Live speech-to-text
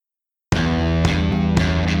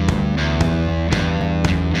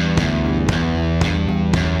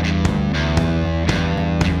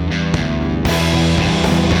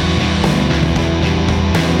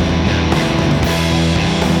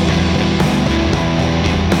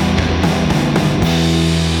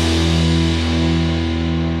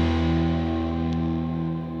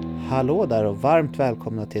Hallå där och varmt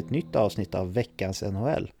välkomna till ett nytt avsnitt av Veckans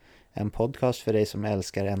NHL. En podcast för dig som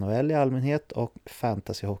älskar NHL i allmänhet och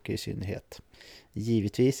fantasyhockey i synnerhet.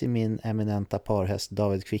 Givetvis är min eminenta parhäst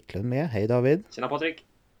David Quicklund med. Hej David! Tjena Patrik!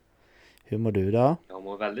 Hur mår du då? Jag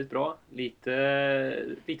mår väldigt bra.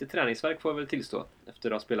 Lite träningsverk får jag väl tillstå. Efter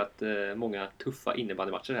att ha spelat många tuffa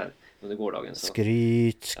innebandymatcher här under gårdagen. Så.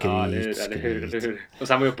 Skryt. Ja, eller hur. Och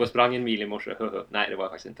sen var jag uppe och sprang en mil i morse. Nej, det var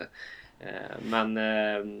jag faktiskt inte. Men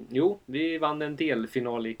vi vann en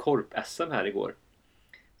delfinal i Korp-SM här igår.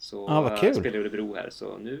 Så vad kul. spelade Örebro här.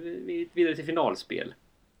 Så nu är vi vidare till finalspel.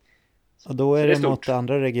 Och då är det stort. mot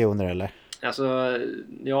andra regioner eller? Alltså,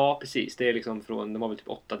 ja precis. Det är liksom de har väl typ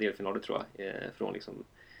 8 delfinaler tror jag. Från liksom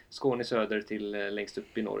Skåne i söder till längst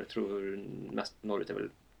upp i norr. Jag tror mest norrut är väl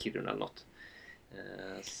Kiruna eller något.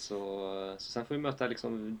 Så sen får vi möta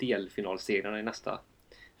liksom delfinalsegrarna i nästa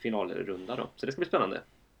finalrunda då. Så det ska bli spännande.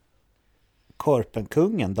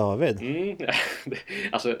 Korpenkungen David.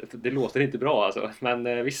 Alltså det låter inte bra alltså.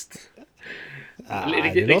 Men visst.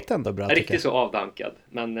 Det låter ändå bra. Riktigt så avdankad.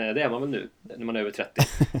 Men det är man väl nu när man är över 30.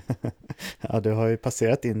 Ja, du har ju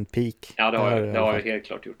passerat din peak. Ja, det har jag helt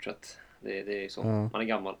klart gjort. Så att det är så. Ja. Man är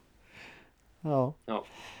gammal. Ja.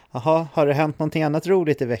 Jaha, har det hänt någonting annat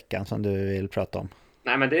roligt i veckan som du vill prata om?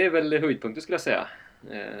 Nej, men det är väl höjdpunkter skulle jag säga.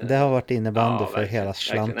 Det har varit innebandy för hela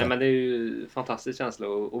slanten. Nej, men det är ju fantastisk känsla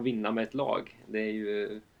att vinna med ett lag. Det är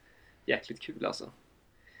ju jäkligt kul alltså.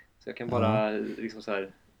 Så jag kan bara liksom så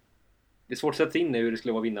här. Det är svårt att sätta in hur det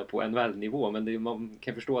skulle vara att vinna på NHL-nivå, men man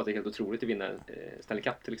kan förstå att det är helt otroligt att vinna Stanley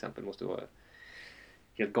Cup till exempel. Det måste vara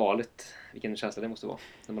helt galet vilken känsla det måste vara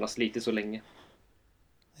när man har slitit så länge.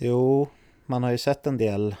 Jo, man har ju sett en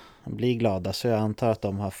del bli glada, så jag antar att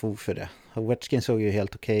de har fog för det. Ovechkin såg ju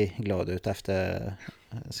helt okej glad ut efter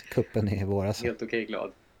kuppen i våras. Helt okej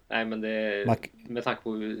glad. Nej, men det med tanke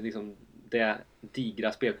på liksom det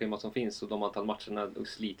digra spelschemat som finns och de antal matcherna och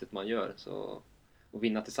slitet man gör, så och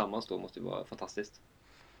vinna tillsammans då måste ju vara fantastiskt.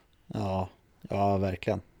 Ja,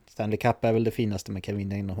 verkligen. Stanley Cup är väl det finaste man kan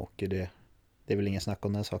vinna inom hockey. Det är väl ingen snack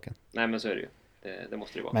om den saken. Nej, men så är det ju. Det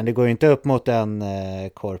måste det vara. Men det går ju inte upp mot en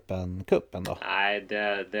Korpen-kuppen då. Nej,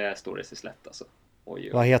 det står det sig slätt alltså. Oj.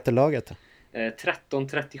 Vad heter laget?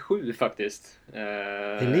 1337 faktiskt.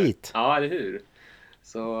 Elit? Ja, eller hur?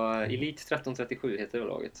 Så Elit 1337 heter det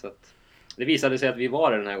laget. Så att det visade sig att vi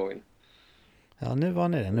var det den här gången. Ja, nu var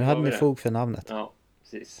ni det. Nu hade ni fog för namnet. Ja,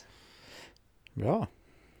 precis. Bra.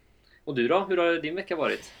 Och du då? Hur har din vecka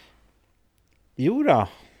varit? Jo då,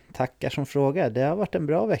 tackar som frågar. Det har varit en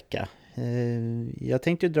bra vecka. Jag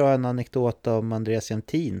tänkte ju dra en anekdot om Andreas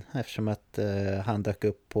Jämtin eftersom att han dök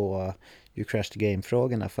upp på You Crashed the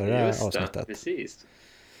Game-frågorna förra avsnittet. Precis.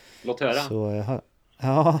 Låt höra. Så,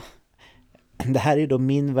 ja, det här är då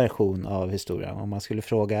min version av historien. Om man skulle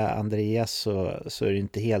fråga Andreas så är det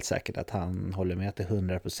inte helt säkert att han håller med till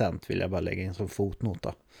 100%, vill jag bara lägga in som fotnot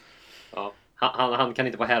då. Ja, han kan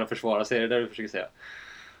inte vara här och försvara sig, är det där du försöker säga?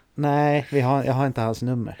 Nej, jag har inte hans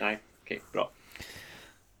nummer. Nej, okej, bra.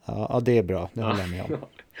 Ja, det är bra, det håller jag med om.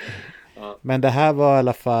 Men det här var i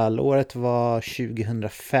alla fall, året var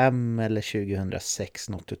 2005 eller 2006,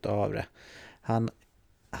 något utav det. Han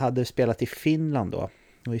hade spelat i Finland då.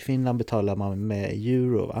 Och i Finland betalar man med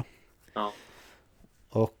euro, va? Ja.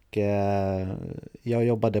 Och jag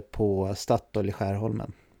jobbade på Statoil i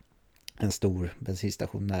Skärholmen. En stor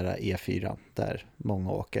bensinstation nära E4 där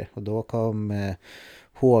många åker. Och då kom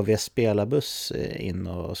HVs spelarbuss in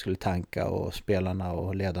och skulle tanka, och spelarna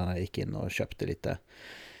och ledarna gick in och köpte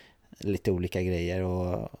lite olika grejer.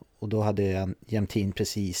 Och då hade Jämtin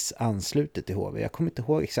precis anslutit till HV. Jag kommer inte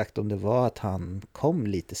ihåg exakt om det var att han kom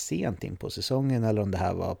lite sent in på säsongen eller om det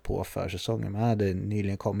här var på försäsongen. Men han hade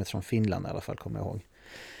nyligen kommit från Finland i alla fall, kommer jag ihåg.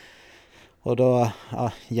 Och då,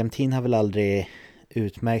 Jämtin har väl aldrig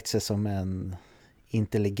utmärkt sig som en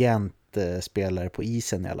intelligent spelare på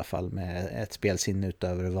isen i alla fall, med ett spelsinne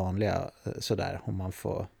utöver det vanliga, sådär, om man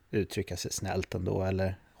får uttrycka sig snällt ändå,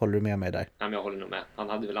 eller håller du med mig där? Nej, men jag håller nog med. Han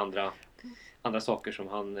hade väl andra saker som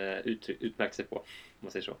han utmärkte sig på, om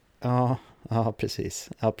man säger så. Ja, precis.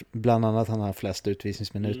 Ja, bland annat han har flest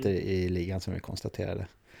utvisningsminuter i ligan, som vi konstaterade.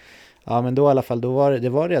 Ja, men då i alla fall, det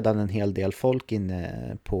var redan en hel del folk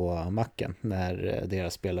inne på macken när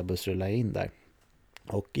deras spelarbuss rullade in där.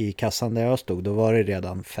 Och i kassan där jag stod, då var det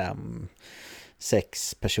redan 5-6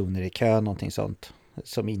 personer i kö, någonting sånt,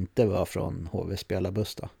 som inte var från HV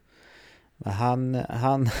spelarbuss då. Men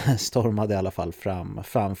han stormade i alla fall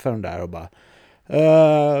framför den där och bara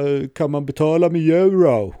kan man betala med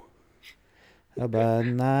euro? Jag bara,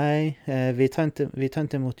 nej, vi tar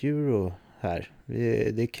inte emot euro här.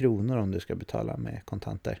 Det är kronor om du ska betala med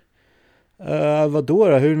kontanter. Vadå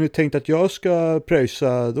då? Hur har ni tänkt att jag ska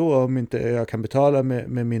pröjsa då om inte jag kan betala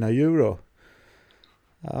med mina euro?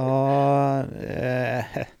 Ja,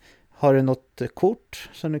 har du något kort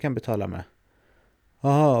som du kan betala med?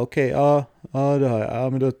 Jaha, okej, ja det har jag. Ja,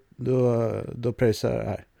 men då pröjsar jag det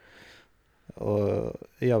här. Och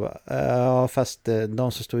jag bara, ja fast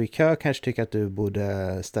de som stod i kö kanske tycker att du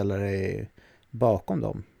borde ställa dig bakom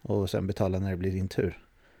dem och sen betala när det blir din tur.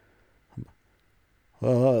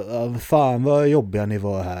 Fan vad jobbiga ni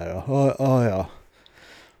var här. Ja.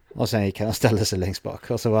 Och sen gick han och ställde sig längst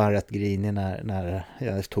bak. Och så var han rätt grinig när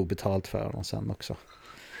jag tog betalt för honom sen också.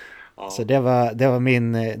 Ja. Så det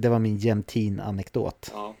var min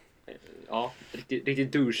jämtin-anekdot. Ja,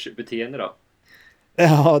 riktigt douche-beteende då.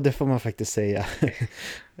 Ja, det får man faktiskt säga.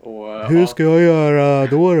 Och, hur ska jag göra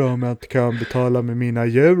då om jag inte kan betala med mina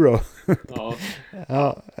euro?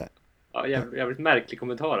 Ja, jävligt märklig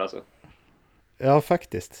kommentar alltså. Ja,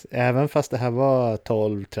 faktiskt. Även fast det här var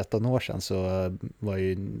 12-13 år sedan så var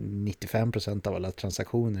ju 95% av alla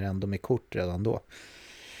transaktioner ändå med kort redan då.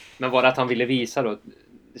 Men var det att han ville visa då?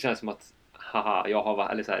 Det känns som att, haha, jag har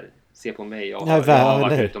varit, eller så här, se på mig, jag har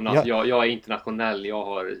varit utomlands, jag är internationell, jag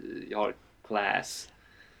har class.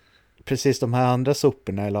 Precis, de här andra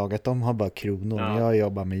soporna i laget, de har bara kronor, men jag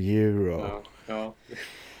jobbar med euro. Ja,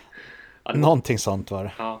 någonting sånt var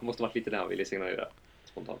det. Ja, måste varit lite det han ville signalera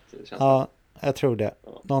spontant. Ja, jag tror det.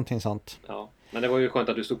 Någonting sånt. Ja, men det var ju skönt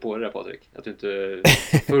att du stod på det där, Patrik. Att du inte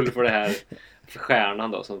full för det här för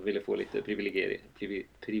stjärnan då, som ville få lite privilegier.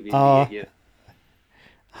 Ja,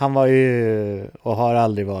 han var ju och har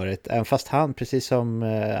aldrig varit, även fast han, precis som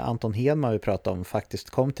Anton Hedman vi pratade om, faktiskt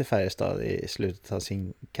kom till Färjestad i slutet av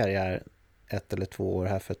sin karriär 1 eller 2 år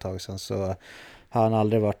här för ett tag sedan, så har han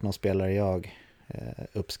aldrig varit någon spelare jag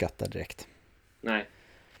uppskattar direkt. Nej.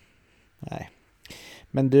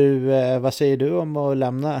 Men du, vad säger du om att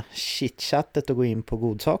lämna chitchattet och gå in på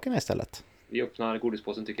godsakerna istället? Vi öppnar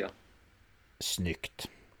godispåsen tycker jag. Snyggt.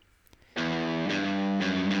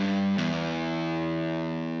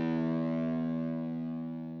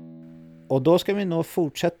 Och då ska vi nog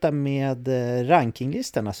fortsätta med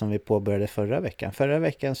rankinglistorna som vi påbörjade förra veckan. Förra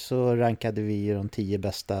veckan så rankade vi de 10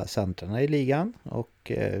 bästa centrarna i ligan.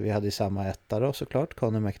 Och vi hade samma etta då såklart,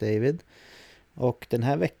 Connor McDavid. Och den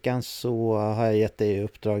här veckan så har jag gett dig i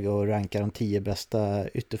uppdrag att ranka de 10 bästa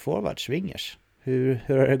ytterforwards, wingers. Hur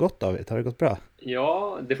har det gått, David? Har det gått bra?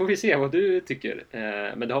 Ja, det får vi se vad du tycker.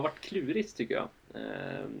 Men det har varit klurigt tycker jag.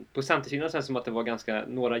 På centersidan känns det som att det var ganska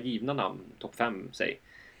några givna namn, topp 5 säg.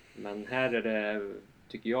 Men här är det,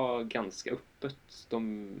 tycker jag, ganska öppet.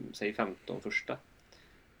 De säger 15 första.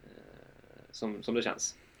 Som det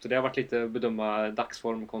känns. Så det har varit lite att bedöma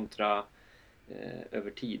dagsform kontra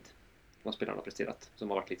över tid. Vad spelarna har presterat. Som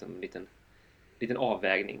har varit liksom en liten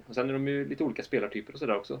avvägning. Och sen är de ju lite olika spelartyper och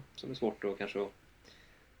sådär också. Som är svårt att kanske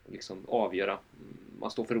liksom avgöra.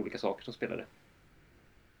 Man står för olika saker som spelare.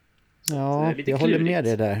 Ja, jag håller med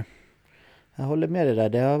dig där.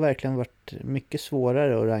 Det har verkligen varit mycket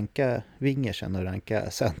svårare att ranka wingers än att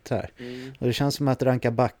ranka centrar. Och det känns som att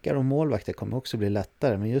ranka backar och målvakter kommer också bli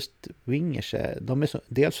lättare. Men just wingers,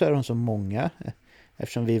 dels så är de så många.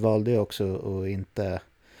 Eftersom vi valde också att inte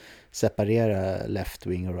separera left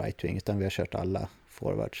wing och right wing, utan vi har kört alla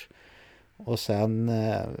forwards. Och sen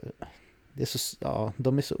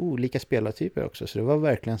de är så olika spelartyper också, så det var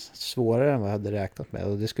verkligen svårare än vad jag hade räknat med.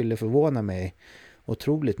 Och det skulle förvåna mig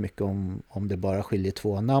otroligt mycket om det bara skiljer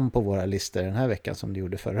 2 namn på våra listor den här veckan som det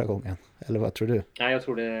gjorde förra gången. Eller vad tror du? Nej, jag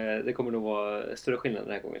tror det kommer nog vara större skillnad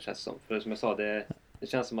den här gången, känns det som. För som jag sa, det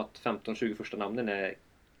känns som att 15-20 första namnen är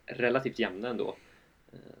relativt jämna ändå.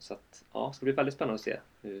 Så att, ja, det ska bli väldigt spännande att se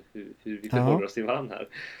hur vi förhåller oss till varandra här.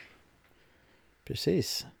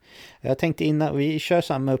 Precis. Jag tänkte innan vi kör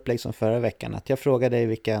samma upplägg som förra veckan, att jag frågade dig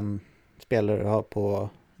vilken spelare du har på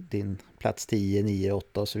din plats 10, 9,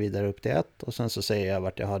 8 och så vidare upp till 1. Och sen så säger jag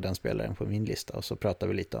vart jag har den spelaren på min lista och så pratar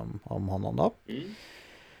vi lite om honom då.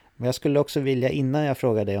 Men jag skulle också vilja, innan jag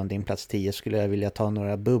frågar dig om din plats 10, skulle jag vilja ta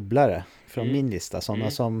några bubblare från min lista.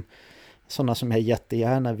 Sådana som jag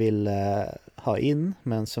jättegärna vill ha in,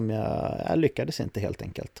 men som jag lyckades inte helt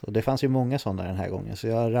enkelt. Och det fanns ju många sådana den här gången, så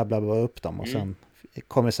jag rabblar bara upp dem. Och sen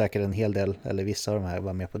kommer säkert en hel del, eller vissa av de här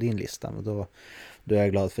vara med på din lista. Och då är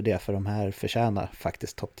jag glad för det, för de här förtjänar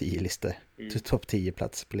faktiskt topp 10-listor. Topp 10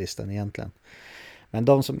 plats på listan egentligen. Men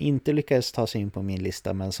de som inte lyckades ta sig in på min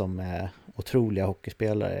lista, men som är otroliga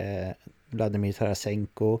hockeyspelare, är Vladimir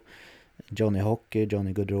Tarasenko, Johnny Hockey,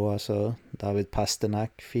 Johnny Gaudreau, alltså David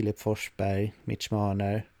Pasternak, Filip Forsberg, Mitch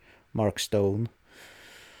Marner, Mark Stone.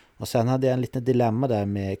 Och sen hade jag en liten dilemma där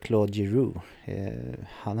med Claude Giroux.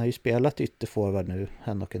 Han har ju spelat ytterforward nu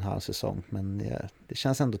 1,5 säsong. Men det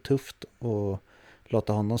känns ändå tufft att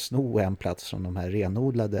låta honom sno en plats från de här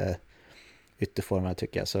renodlade ytterformarna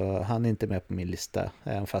tycker jag. Så han är inte med på min lista.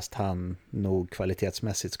 Även fast han nog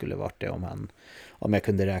kvalitetsmässigt skulle varit det om jag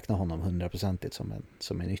kunde räkna honom 100%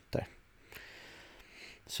 som en ytter.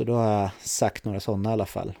 Så då har jag sagt några sådana i alla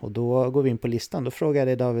fall. Och då går vi in på listan. Då frågar jag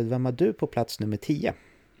dig David, vem har du på plats nummer 10?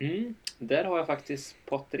 Där har jag faktiskt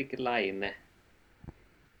Patrik Laine.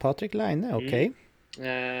 Patrik Laine, okej.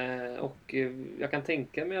 Och jag kan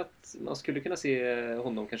tänka mig att man skulle kunna se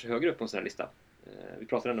honom kanske högre upp på en sån här lista. Vi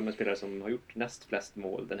pratar ändå om en spelare som har gjort näst flest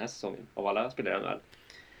mål den här säsongen av alla spelare i NHL.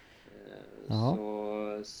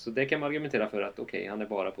 Så det kan man argumentera för att han är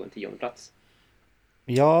bara på en 10:e plats.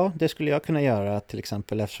 Ja, det skulle jag kunna göra till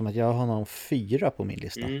exempel eftersom att jag har honom 4 på min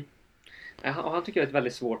lista. Han tycker jag är ett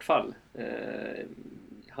väldigt svårt fall.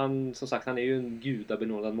 Han är ju en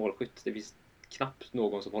gudabenådad målskytt. Det finns knappt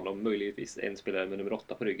någon som håller möjligtvis en spelare med nummer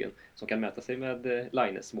 8 på ryggen som kan mäta sig med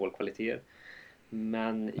Laines målkvaliteter.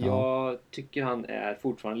 Men jag tycker han är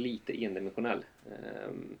fortfarande lite endimensionell.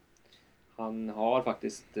 Han har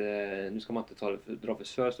faktiskt, nu ska man inte dra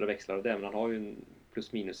för stora växlar av det, men han har ju en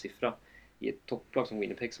plus-minus-siffra i ett topplag som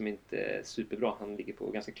Winnipeg som inte är superbra. Han ligger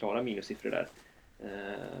på ganska klara minussiffror där.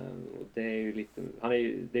 Och det är ju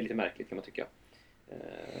det är lite märkligt kan man tycka.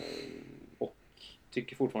 Och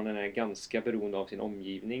tycker fortfarande han är ganska beroende av sin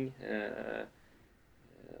omgivning.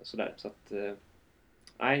 Sådär, så att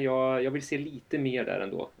nej, jag vill se lite mer där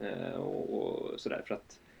ändå. Och sådär för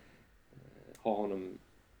att ha honom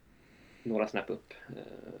några snäpp upp.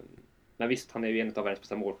 Men visst, han är ju en av världens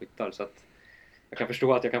bästa målskyttar så att jag kan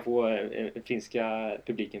förstå att jag kan få en finska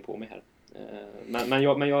publiken på mig här.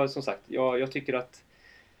 Men jag som sagt, jag tycker att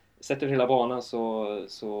sett över hela banan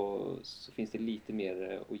så finns det lite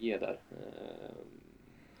mer att ge där.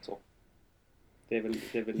 Så. Det är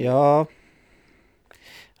väl...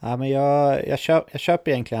 Ja, men jag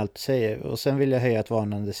köper egentligen allt du säger. Och sen vill jag höja ett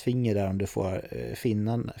varnandes finger där om du får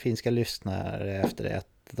finska lyssnare efter det. Att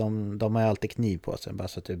de har ju alltid kniv på sig, bara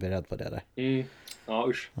så att du är beredd på det där. Ja,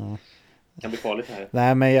 usch. Ja. Det kan bli farligt här.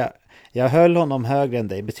 Nej, men jag höll honom högre än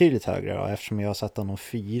dig, betydligt högre då, eftersom jag satt honom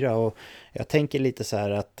 4. Och jag tänker lite så här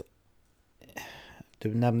att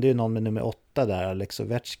du nämnde ju någon med nummer 8 där, Alex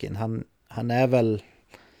Ovechkin. Han är väl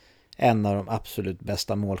en av de absolut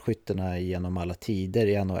bästa målskyttarna genom alla tider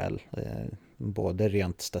i NHL. Både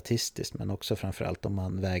rent statistiskt men också framförallt om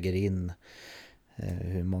man väger in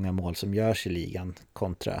hur många mål som görs i ligan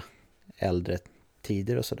kontra äldre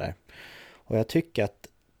tider och sådär. Och jag tycker att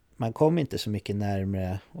man kommer inte så mycket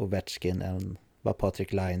närmare Ovechkin än vad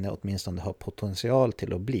Patrik Laine åtminstone har potential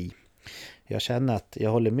till att bli. Jag känner att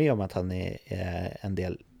jag håller med om att han är en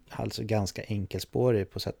del, alltså ganska enkelspårig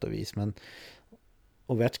på sätt och vis, men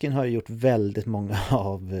Ovechkin har ju gjort väldigt många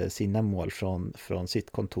av sina mål från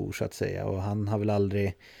sitt kontor så att säga, och han har väl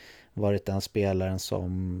aldrig varit den spelaren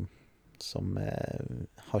som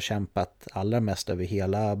har kämpat allra mest över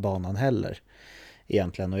hela banan heller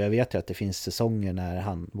egentligen. Och jag vet ju att det finns säsonger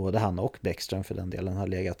när både han och Bäckström för den delen har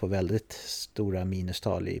legat på väldigt stora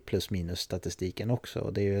minustal i plus-minus statistiken också.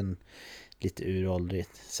 Och det är ju en lite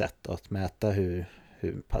uråldrigt sätt att mäta hur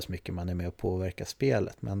pass mycket man är med och påverka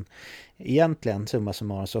spelet. Men egentligen, summa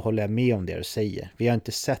summarum, så håller jag med om det du säger. Vi har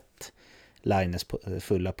inte sett Laines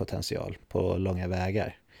fulla potential på långa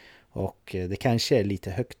vägar. Och det kanske är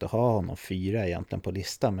lite högt att ha honom 4 egentligen på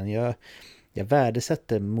listan, men jag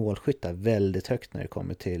värdesätter målskyttar väldigt högt när det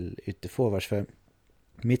kommer till ytterforwards. För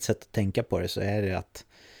mitt sätt att tänka på det så är det att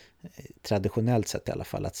traditionellt sett i alla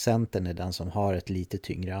fall att centern är den som har ett lite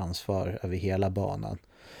tyngre ansvar över hela banan.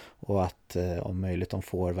 Och att om möjligt om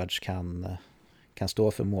forwards kan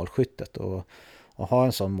stå för målskyttet. Och ha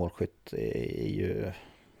en sån målskytt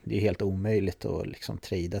det är helt omöjligt att liksom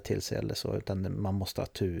trada till sig eller så, utan man måste ha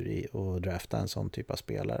tur i och drafta en sån typ av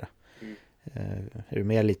spelare. Är du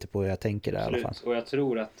med lite på hur jag tänker där? Absolut. I alla fall? Och jag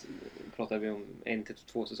tror att pratar vi om 1 till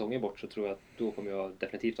 2 säsonger bort, så tror jag att då kommer jag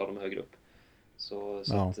definitivt ha dem högre upp. Så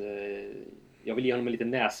ja. Att jag vill ge honom en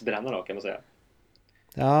liten näsbrännare då, kan man säga.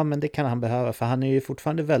 Ja, men det kan han behöva, för han är ju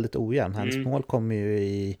fortfarande väldigt ojämn. Hans mål kommer ju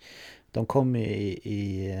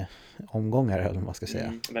i omgångar, eller vad man ska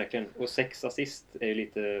säga. Verkligen. Och 6 assist är ju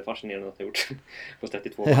lite fascinerande att ha gjort på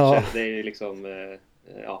 32 matcher. Det är ju liksom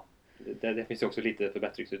det finns ju också lite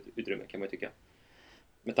förbättringsutrymme, kan man ju tycka.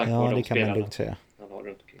 Med tanke på de spelarna man säga. Han har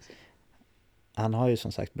runt omkring sig. Han har ju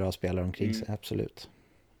som sagt bra spelare omkring sig, absolut.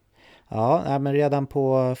 Ja, men redan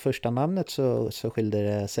på första namnet så skilde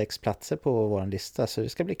det 6 platser på vår lista. Så det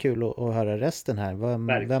ska bli kul att höra resten här.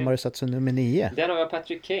 Vem har du satt som nummer 9? Där har jag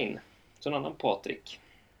Patrick Kane. Så en annan Patrik.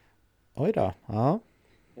 Oj då, ja.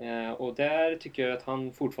 Och där tycker jag att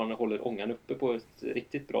han fortfarande håller ångan uppe på ett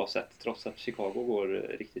riktigt bra sätt trots att Chicago går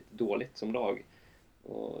riktigt dåligt som lag.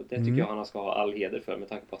 Och det tycker jag han ska ha all heder för med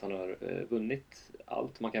tanke på att han har vunnit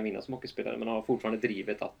allt man kan vinna som hockeyspelare, men han har fortfarande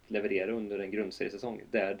drivet att leverera under en grundseriesäsong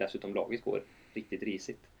där dessutom laget går riktigt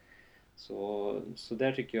risigt. Så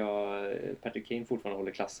där tycker jag Patrick Kane fortfarande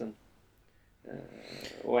håller klassen.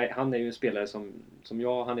 Och han är ju en spelare som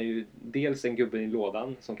jag, han är ju dels en gubbe i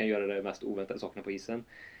lådan som kan göra de mest oväntade sakerna på isen,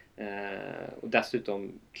 och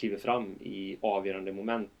dessutom kliver fram i avgörande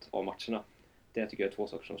moment av matcherna. Det tycker jag är två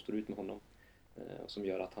saker som står ut med honom, som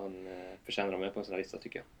gör att han förtjänar med på en sån här lista,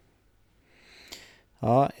 tycker jag.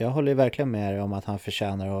 Ja, jag håller verkligen med dig om att han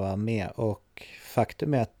förtjänar att vara med, och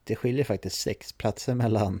faktum är att det skiljer faktiskt 6 platser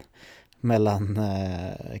mellan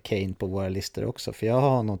Kane på våra listor också, för jag har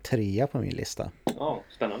honom 3 på min lista. Ja,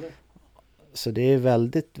 spännande. Så det är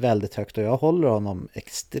väldigt, väldigt högt, och jag håller honom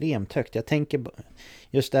extremt högt. Jag tänker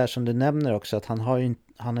just där som du nämner också, att han har ju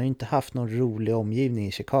inte haft någon rolig omgivning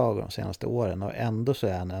i Chicago de senaste åren, och ändå så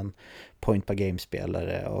är han en point per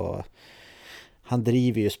game-spelare, och han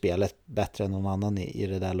driver ju spelet bättre än någon annan i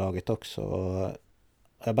det där laget också. Och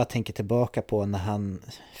jag bara tänker tillbaka på när han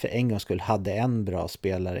för en gång skulle hade en bra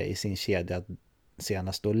spelare i sin kedja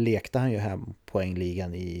senast. Då lekte han ju hem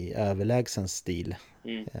poängligan i överlägsen stil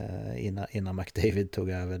innan McDavid tog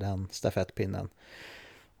över den stafettpinnen.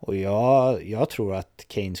 Och jag tror att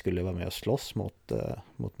Kane skulle vara med och slåss mot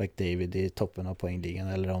McDavid i toppen av poängligan,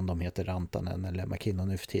 eller om de heter Rantanen eller McKinnon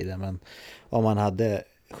nu för tiden. Men om man hade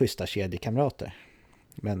schyssta kedjekamrater.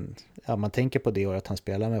 Men ja, man tänker på det året han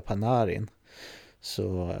spelade med Panarin,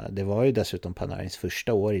 så det var ju dessutom Panarins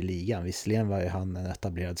första år i ligan. Visserligen var ju han en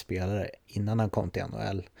etablerad spelare innan han kom till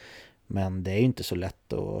NHL, men det är ju inte så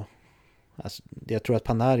lätt att... Alltså, jag tror att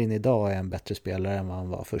Panarin idag är en bättre spelare än vad han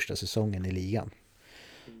var första säsongen i ligan.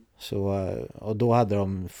 Så, och då hade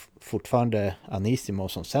de fortfarande Anisimov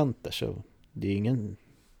som center, så det är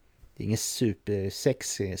ingen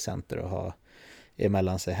supersexy center att ha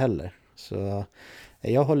emellan sig heller. Så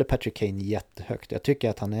jag håller Patrick Kane jättehögt. Jag tycker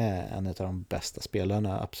att han är en av de bästa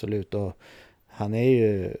spelarna, absolut. Och han är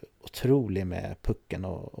ju otrolig med pucken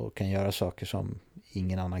och kan göra saker som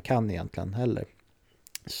ingen annan kan egentligen heller.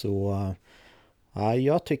 Så ja,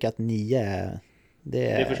 jag tycker att 9 är...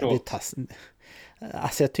 Det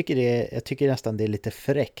alltså jag tycker nästan det är lite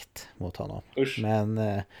fräckt mot honom. Usch. Men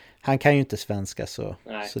han kan ju inte svenska, så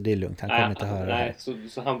det är lugnt. Han kommer inte höra det.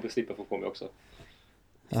 Så han bör slippa få på mig också.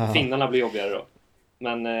 Finnarna blir jobbigare då.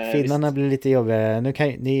 Men, finnarna blir lite jobbigare. Nu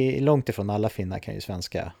ni är långt ifrån alla finnar kan ju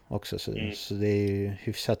svenska också, så det är ju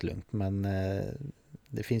hyfsat lugnt. Men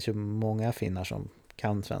det finns ju många finnar som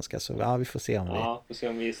kan svenska, så ja, vi får se om får se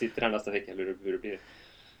om vi sitter här nästa vecka hur det blir.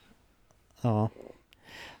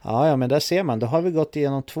 Ja, men där ser man. Då har vi gått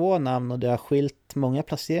igenom 2 namn och det har skilt många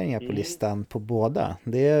placeringar på listan på båda.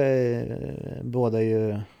 Det båda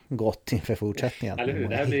ju gott inför fortsättningen. Eller hur?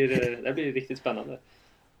 Det här blir riktigt spännande.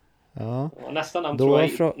 Ja. Och nästa namn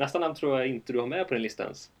tror jag inte du har med på din lista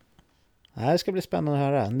ens. Nej, det ska bli spännande att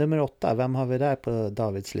höra. Nummer 8, vem har vi där på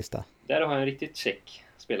Davids lista? Där har jag en riktigt check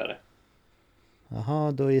spelare.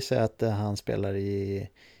 Jaha, då gissar jag att han spelar i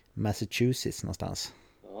Massachusetts någonstans.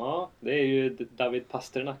 Ja, det är ju David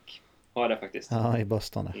Pasternak. Har det faktiskt. Ja, i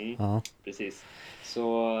Boston. Ja. Precis.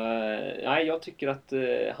 Så nej, jag tycker att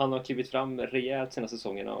han har klivit fram rejält senaste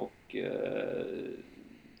säsongerna och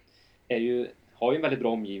har ju en väldigt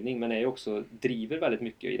bra omgivning, men är ju också driver väldigt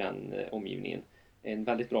mycket i den omgivningen. En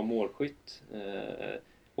väldigt bra målskytt.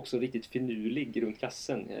 Också riktigt finurlig runt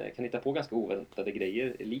kassen. Kan hitta på ganska oväntade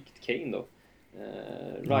grejer, likt Kane då.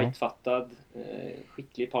 Rightfattad,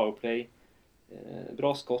 skicklig powerplay,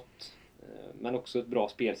 bra skott, men också ett bra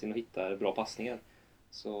spelsinne och hittar bra passningar.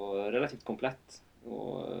 Så relativt komplett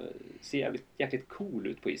och ser jäkligt cool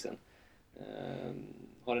ut på isen.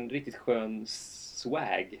 Har en riktigt skön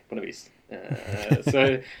swag på något vis.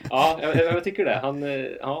 Så ja, jag tycker det.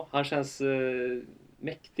 Han känns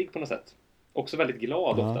mäktig på något sätt. Också väldigt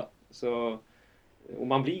glad ofta. Så, och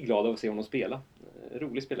man blir glad av att se honom spela.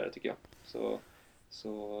 Rolig spelare tycker jag.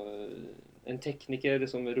 Så en tekniker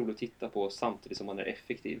som är rolig att titta på samtidigt som han är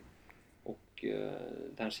effektiv. Och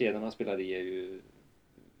den kedjan han spelar i är ju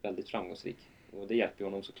väldigt framgångsrik. Och det hjälper ju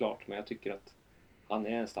honom såklart. Men jag tycker att han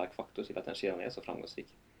är en stark faktor till att den kedjan är så framgångsrik.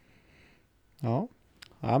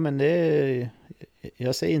 Ja, men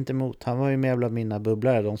jag säger inte emot. Han var ju med bland mina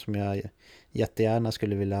bubblare, de som jag jättegärna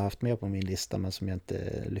skulle vilja ha haft med på min lista, men som jag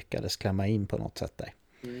inte lyckades klämma in på något sätt där.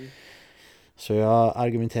 Så jag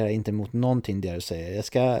argumenterar inte mot någonting det du säger. Jag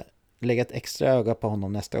ska lägga ett extra öga på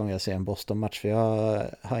honom nästa gång jag ser en Boston-match, för jag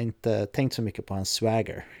har inte tänkt så mycket på hans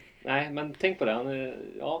swagger. Nej, men tänk på det. Han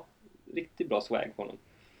riktigt bra swag på honom.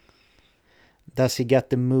 Does he get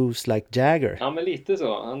the moves like Jagger? Ja, men lite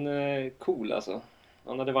så. Han är cool alltså.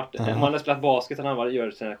 Han hade varit, Ja. om han hade spelat basket hade han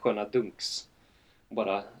gjort sådana sköna dunks.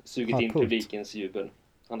 Bara sugit Ja, in coolt. publikens jubel.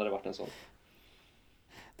 Han hade varit en sån.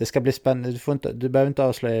 Det ska bli spännande, du behöver inte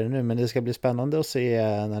avslöja det nu, men det ska bli spännande att se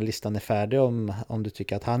när listan är färdig om du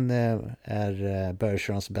tycker att han är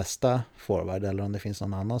Bergerons bästa forward eller om det finns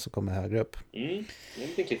någon annan som kommer högre upp. Det är en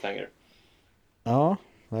liten cliffhanger. Ja,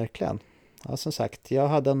 verkligen. Ja, som sagt, jag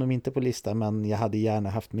hade honom inte på listan, men jag hade gärna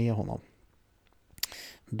haft med honom.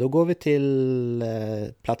 Då går vi till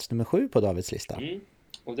plats nummer 7 på Davids lista.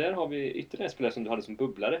 Och där har vi ytterligare en spelare som du hade som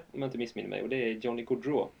bubblare, om jag inte missminner mig, och det är Johnny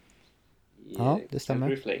Gaudreau i det stämmer.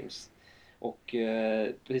 Calgary Flames. Och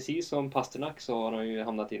precis som Pasternak så har han ju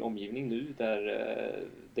hamnat i en omgivning nu där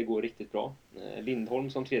det går riktigt bra. Lindholm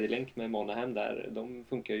som tredje länk med Monahan där, de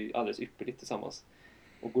funkar ju alldeles ypperligt tillsammans.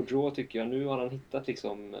 Och Gaudreau tycker jag, nu har han hittat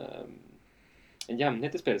liksom en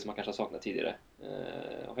jämnhet i spelet som man kanske har saknat tidigare.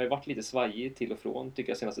 Har ju varit lite svajig till och från tycker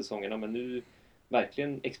jag senaste säsongerna, men nu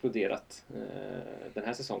verkligen exploderat den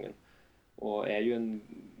här säsongen. Och är ju en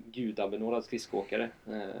gudabenådad skridskoåkare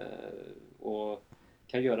och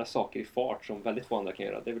kan göra saker i fart som väldigt få andra kan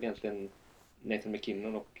göra. Det är väl egentligen Nathan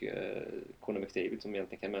McKinnon och Connor McDavid som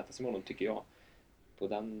egentligen kan mäta sig med honom, tycker jag, på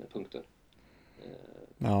den punkten.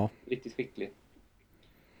 Riktigt skicklig.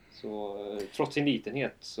 Så trots sin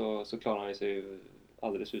litenhet så klarar han sig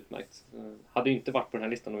alldeles utmärkt. Hade ju inte varit på den här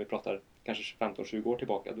listan om vi pratar kanske 15-20 år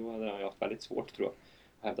tillbaka, då hade han ju haft väldigt svårt, tror jag,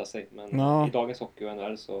 att hävda sig. Men i dagens hockey och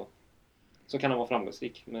NHL så kan han vara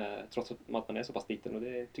framgångsrik trots att man är så pass liten, och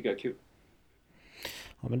det tycker jag är kul.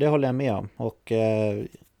 Ja, men det håller jag med om. Och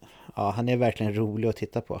han är verkligen rolig att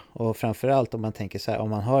titta på. Och framförallt om man tänker så här, om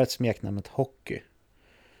man har ett smeknamnet hockey,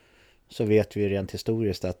 så vet vi ju rent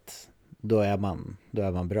historiskt att då är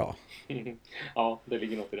man bra. Ja, det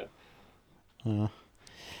ligger något i det.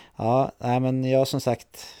 Ja, men jag som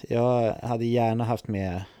sagt, jag hade gärna haft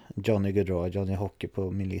med Johnny Gaudreau, Johnny Hockey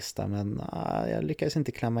på min lista, men jag lyckades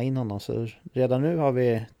inte klämma in honom, så redan nu har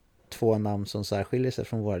vi 2 namn som särskiljer sig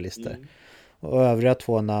från våra listor. Och övriga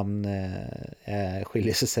 2 namn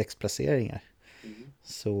skiljer sig 6 placeringar.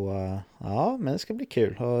 Så ja, men det ska bli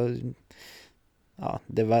kul. Och ja,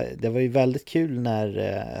 det var ju väldigt kul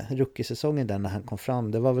när rookie-säsongen där, när han kom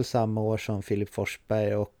fram. Det var väl samma år som Filip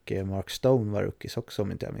Forsberg och Mark Stone var rookies också,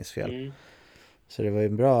 om inte jag minns fel. Så det var ju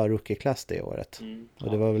en bra rookie-klass det året.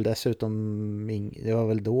 Och det var väl dessutom, det var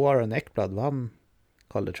väl då Aaron Ekblad vann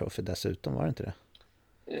Calder Trophy dessutom, var det inte det?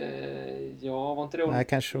 Ja, var inte det året? Nej,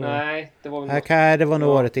 kanske var... Nej, det var väl det var nog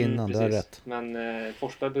året innan, du har rätt. Men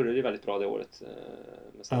Forsberg började ju väldigt bra det året,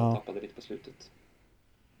 men sen tappade lite på slutet.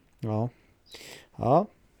 Ja,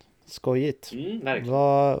 skojigt.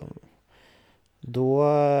 Verkligen. Då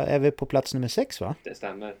är vi på plats nummer 6, va? Det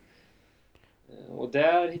stämmer. Och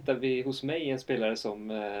där hittar vi hos mig en spelare som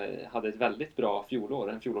hade ett väldigt bra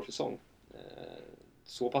en fjolårssäsong.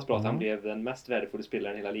 Så pass bra att han blev den mest värdefulla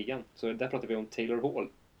spelaren i hela ligan. Så där pratar vi om Taylor Hall.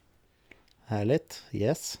 Härligt,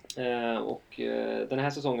 yes. Och den här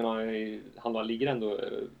säsongen han ligger ändå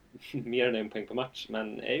mer än 1 poäng per match,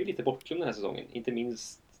 men är ju lite bortglömd den här säsongen. Inte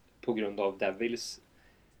minst på grund av Devils,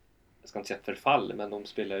 jag ska inte säga förfall, men de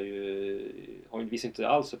spelar ju, har ju visst inte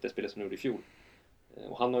alls upp det spelet som de gjorde i fjol.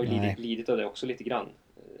 Och han har ju lidit av det också lite grann,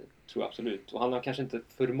 tror jag absolut. Och han har kanske inte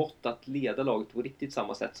förmått att leda laget på riktigt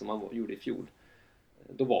samma sätt som han gjorde i fjol.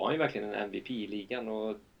 Då var han ju verkligen en MVP i ligan,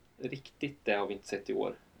 och riktigt det har vi inte sett i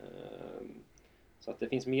år. Så att det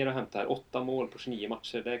finns mer att hämta här. 8 mål på 29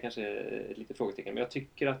 matcher, det är kanske ett litet frågetecken. Men jag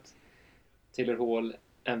tycker att Taylor Hall,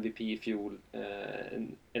 MVP i fjol,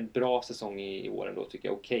 en bra säsong i år ändå, tycker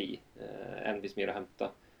jag. Okej. Än finns mer att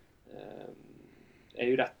hämta. Är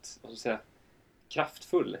ju rätt, vad ska jag säga,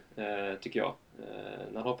 kraftfull, tycker jag.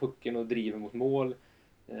 När han har pucken och driver mot mål,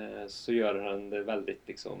 så gör han det väldigt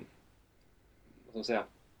liksom, vad ska man säga,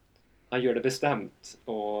 han gör det bestämt,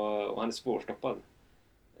 och han är svårstoppad.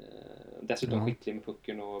 Dessutom skicklig med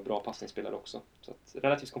pucken och bra passningsspelare också. Så att,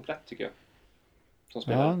 relativt komplett, tycker jag, som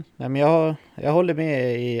spelare. Ja, men jag håller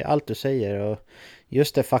med i allt du säger, och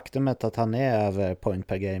just det faktumet att han är över point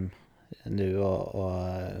per game nu,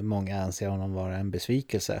 och många anser honom vara en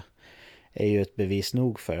besvikelse, är ju ett bevis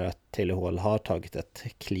nog för att Taylor Hall har tagit ett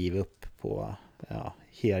kliv upp på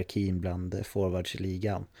hierarkin bland forwards i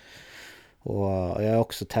ligan. Och jag är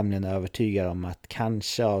också tämligen övertygad om att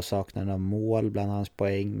kanske avsaknaden av mål bland hans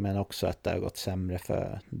poäng, men också att det har gått sämre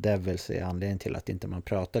för Devils är anledningen till att inte man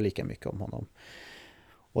pratar lika mycket om honom.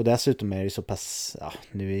 Och dessutom är det så pass,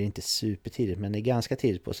 nu är det inte supertidigt, men det är ganska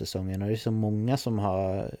tidigt på säsongen, och det är så många som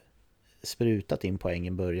har sprutat in poäng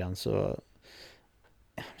i början, så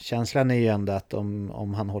känslan är ju ändå att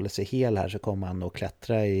om han håller sig hel här så kommer han att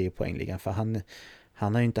klättra i poängligan. För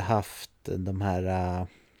han har ju inte haft de här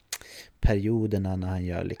perioderna när han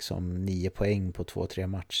gör liksom 9 poäng på 2-3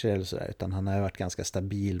 matcher eller sådär. Utan han har varit ganska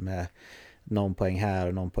stabil med någon poäng här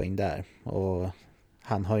och någon poäng där. Och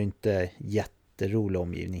han har ju inte jätterolig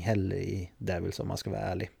omgivning heller i Devils om man ska vara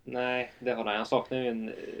ärlig. Nej, det har han. Han saknar ju en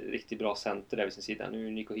riktigt bra center där vid sin sida.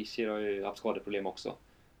 Nu Nico Hischier har ju haft skadeproblem också.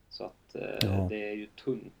 Så att det är ju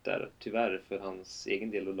tunt där, tyvärr, för hans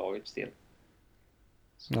egen del och lagets del.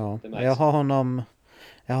 Så ja, jag har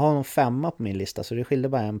honom 5 på min lista, så det skiljer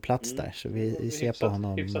bara en plats där. Så vi ser på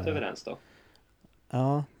honom. Hyfsat överens då.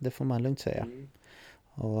 Ja, det får man lugnt säga.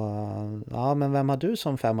 Och, ja, men vem har du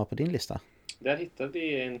som 5 på din lista? Där hittade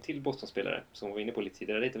vi en till Boston-spelare som vi var inne på lite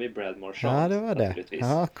tidigare. Där hittade vi Brad Marchand. Ja, det var det.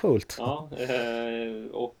 Ja, coolt. Ja,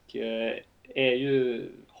 och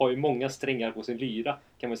har ju många strängar på sin lyra,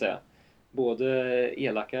 kan man säga. Både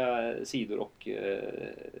elaka sidor och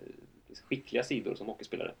skickliga sidor som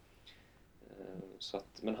hockeyspelare.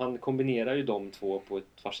 Men han kombinerar ju de två på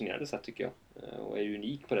ett fascinerande sätt, tycker jag. Och är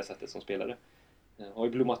unik på det sättet som spelare. Har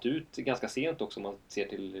ju blommat ut ganska sent också om man ser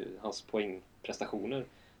till hans poängprestationer.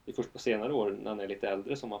 Det är först på senare år när han är lite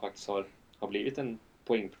äldre som han faktiskt har blivit en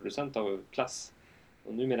poängproducent av klass.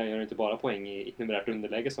 Och numera gör han inte bara poäng i numerärt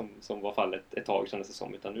underläge som var fallet ett tag kändes det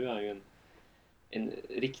som, utan nu är han ju en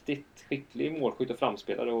riktigt skicklig målskytt och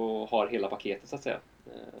framspelare och har hela paketet, så att säga.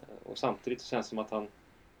 Och samtidigt så känns det som att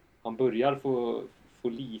han börjar få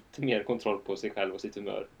lite mer kontroll på sig själv och sitt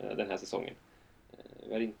humör den här säsongen.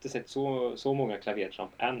 Vi har inte sett så många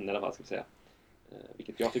klavertramp än i alla fall, ska vi säga.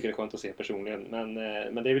 Vilket jag tycker är skönt att se personligen. Men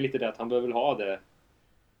det är väl lite det att han behöver väl ha det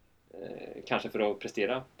kanske för att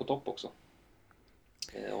prestera på topp också.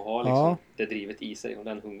 Och ha liksom det drivet i sig och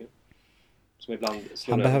den hungern som ibland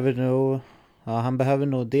slår över. Han behöver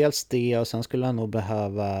nog dels det, och sen skulle han nog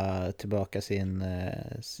behöva tillbaka sin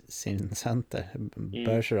center,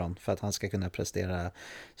 Bergeron, för att han ska kunna prestera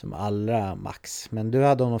som allra max. Men du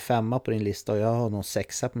hade honom 5 på din lista och jag har honom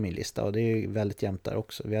 6 på min lista, och det är ju väldigt jämnt där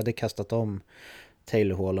också. Vi hade kastat om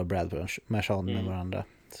Taylor Hall och Brad Marchand med varandra.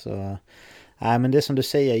 Så nej, men det är som du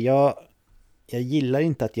säger, jag gillar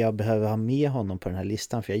inte att jag behöver ha med honom på den här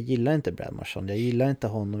listan, för jag gillar inte Brad Marchand, jag gillar inte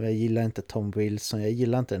honom, jag gillar inte Tom Wilson, jag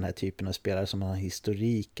gillar inte den här typen av spelare som har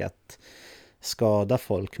historik att skada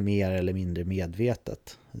folk mer eller mindre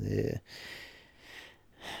medvetet.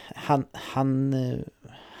 Han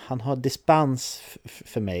har dispens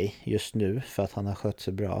för mig just nu för att han har skött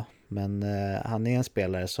sig bra, men han är en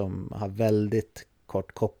spelare som har väldigt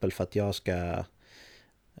kort koppel för att jag ska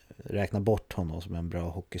räkna bort honom som en bra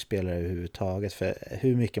hockeyspelare överhuvudtaget. För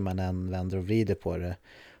hur mycket man än vänder och vrider på det,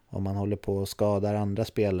 om man håller på och skadar andra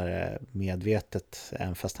spelare medvetet,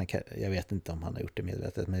 även fast jag vet inte om han har gjort det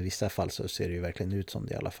medvetet, men i vissa fall så ser det ju verkligen ut som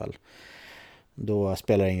det i alla fall. Då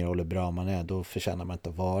spelar det ingen roll hur bra man är, då förtjänar man inte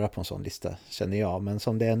att vara på en sån lista, känner jag. Men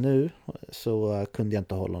som det är nu så kunde jag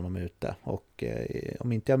inte hålla honom ute. Och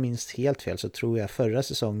om inte jag minns helt fel så tror jag förra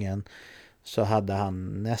säsongen så hade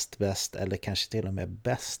han näst bäst eller kanske till och med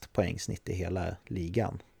bäst poängsnitt i hela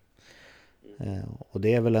ligan. Och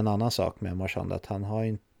det är väl en annan sak med Marchand, att han har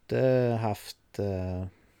inte haft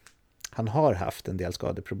han har haft en del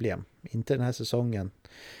skadeproblem. Inte den här säsongen,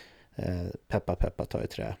 peppa tar i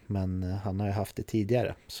trä, men han har ju haft det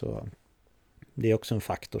tidigare. Så det är också en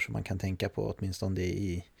faktor som man kan tänka på, åtminstone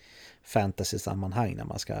i fantasy-sammanhang när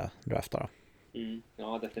man ska drafta.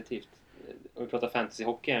 Ja, definitivt. Om vi pratar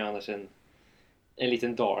fantasy-hockey är han annars en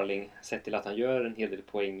liten darling, sett till att han gör en hel del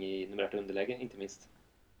poäng i numerärt underläge, inte minst.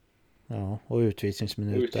 Ja, och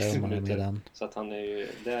utvisningsminuter. Om man är med den. Så att han är ju,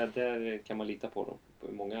 där kan man lita på dem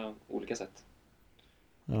på många olika sätt.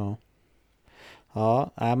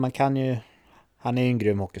 Ja, man kan ju, han är ju en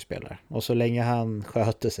grym hockeyspelare. Och så länge han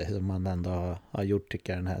sköter sig, som han ändå har gjort,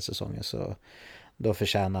 tycker jag, den här säsongen, så då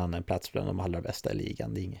förtjänar han en plats bland de allra bästa i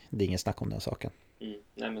ligan. Det är ingen snack om den saken.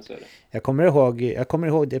 Nej, men så är det. Jag kommer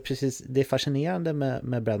ihåg det, precis, det är fascinerande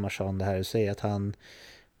med Brad Marchand det här att säga att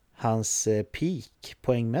hans peak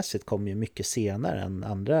poängmässigt kom ju mycket senare än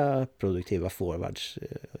andra produktiva forwards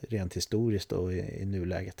rent historiskt och i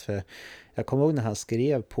nuläget. För jag kommer ihåg när han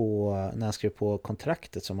skrev på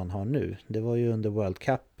kontraktet som han har nu. Det var ju under World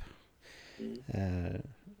Cup.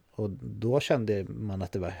 Och då kände man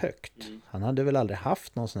att det var högt. Han hade väl aldrig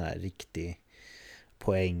haft någon sån här riktig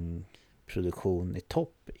poängproduktion i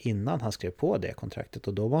topp innan han skrev på det kontraktet.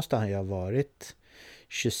 Och då måste han ju ha varit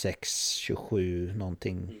 26-27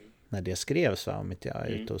 någonting när det skrevs, om inte jag är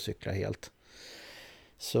ute och cyklar helt.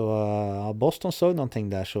 Så Boston såg någonting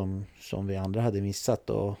där som vi andra hade missat,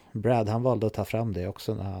 och Brad han valde att ta fram det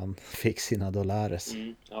också när han fick sina dollares.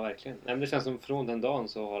 Ja, verkligen. Nej, men det känns som från den dagen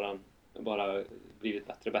så har han bara blivit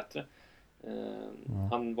bättre och bättre.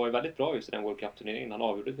 Han var ju väldigt bra just i den World Cup-turneringen. Han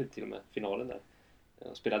avgjorde till och med finalen där.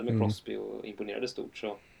 Spelade med Crosby och imponerade stort.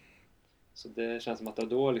 Så det känns som att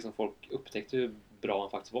då liksom folk upptäckte hur bra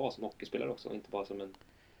han faktiskt var som hockeyspelare också. Inte bara som en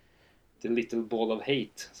the little ball of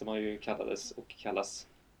hate som han ju kallades och kallas.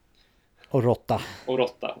 Och råtta. Och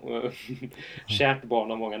råtta. Kärt barn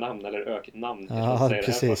har många namn, eller öknamn. Ja,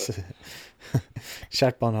 precis.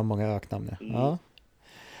 Kärt barn har många öknamn. Ja.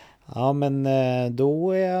 Ja, men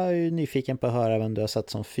då är jag ju nyfiken på att höra vem du har satt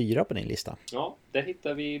som 4 på din lista. Ja, där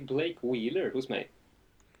hittar vi Blake Wheeler hos mig.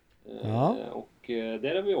 Ja. Och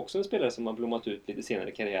där har vi också en spelare som har blommat ut lite senare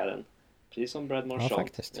i karriären. Precis som Brad Marchand. Ja,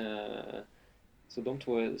 faktiskt. Så de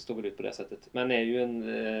två står väl ut på det sättet. Men är ju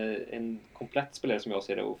en komplett spelare som jag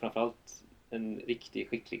ser det, och framförallt en riktigt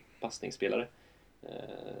skicklig passningsspelare.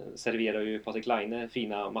 Serverar ju Patrik Laine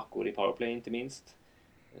fina mackor i powerplay inte minst.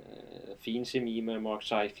 Fin kemi med Mark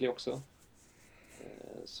Scheifele också.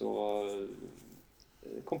 Så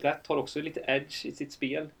komplett, har också lite edge i sitt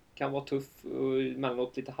spel. Kan vara tuff och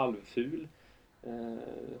emellanåt lite halvful.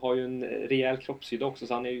 Har ju en rejäl kroppshydda också,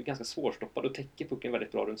 så han är ju ganska svårstoppad och täcker pucken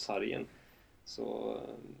väldigt bra runt sargen. Så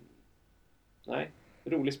nej,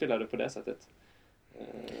 rolig spelare på det sättet.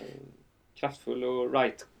 Kraftfull och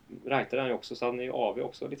rightar han ju också, så han är ju AV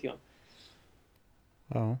också lite grann.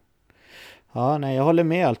 Ja. Ja, nej, jag håller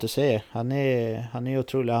med allt du säger. Han är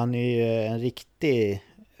otrolig. Han är ju en riktig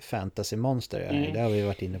fantasy-monster. Det har vi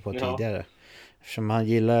varit inne på tidigare. Eftersom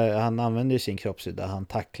han använder sin kroppshydda, han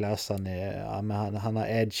tacklas, han har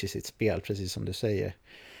edge i sitt spel, precis som du säger.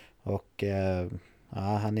 Och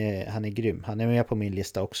han är grym. Han är med på min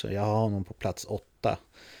lista också. Jag har honom på plats 8.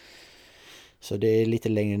 Så det är lite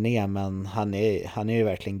längre ner, men han är ju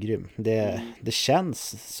verkligen grym. Det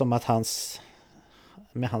känns som att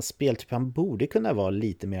med hans spel, typ, han borde kunna vara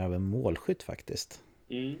lite mer av en målskytt faktiskt.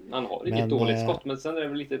 Han har inget dåligt skott, men sen är det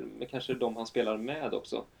väl lite med kanske de han spelar med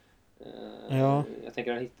också. Ja. Jag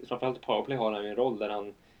tänker att framförallt i powerplay har han en roll där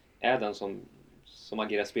han är den som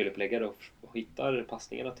agerar speluppläggare och hittar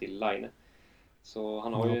passningarna till Laine. Så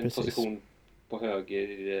han har ju en position på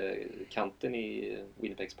högerkanten i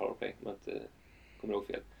Winnipegs powerplay, om jag inte kommer ihåg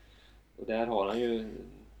fel. Och där har han ju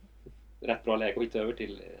rätt bra läge att hitta över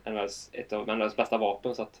till ett av NHLs bästa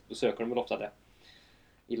vapen, så att då söker de väl ofta det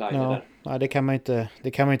i Laine där. Ja, det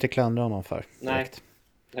kan man inte klandra honom för. Nej,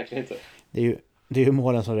 verkligen inte. Det är ju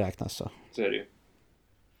målen som räknas så. Så är det ju.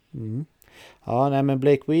 Ja, nej, men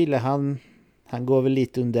Blake Wheeler, han går väl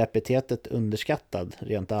lite under epitetet underskattad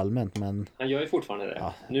rent allmänt, men han gör ju fortfarande det.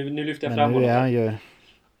 Ja, nu lyfter jag fram honom.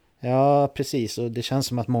 Ja, precis, och det känns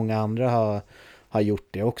som att många andra har gjort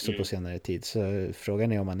det också på senare tid. Så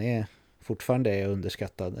frågan är om han fortfarande är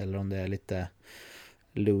underskattad, eller om det är lite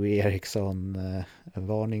Louis Eriksson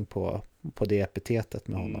varning på det epitetet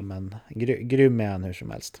med honom. Men grym är han hur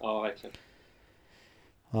som helst. Ja, verkligen.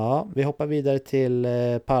 Ja, vi hoppar vidare till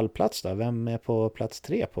pallplats då. Vem är på plats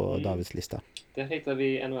 3 på Davids lista? Där hittar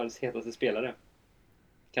vi NHLs hetaste spelare.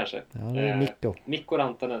 Kanske. Ja, det är Mikko. Mikko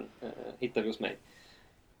Rantanen hittar vi hos mig.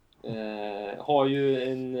 Har ju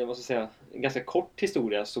en ganska kort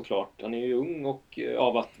historia såklart. Han är ju ung och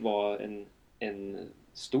av att vara en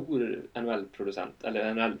stor NHL-producent,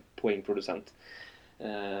 eller NHL-poängproducent.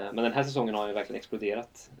 Men den här säsongen har han ju verkligen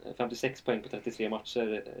exploderat. 56 poäng på 33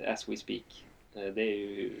 matcher as we speak. Det är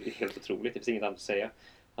ju helt otroligt, det finns inget annat att säga.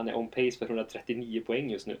 Han är on pace för 139 poäng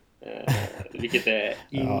just nu, vilket är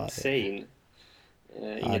insane.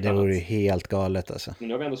 Ja, det vore ju helt galet alltså. Men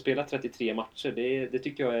nu har vi ändå spelat 33 matcher. Det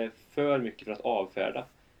tycker jag är för mycket för att avfärda.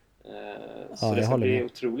 Så det ska bli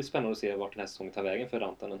otroligt spännande att se vart den här säsongen tar vägen för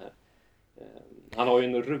Rantanen här. Han har ju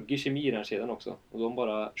en ruggig kemi i den här kedjan också, och de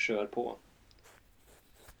bara kör på.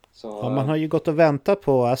 Så... Ja, man har ju gått och väntat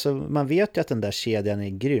på, alltså man vet ju att den där kedjan är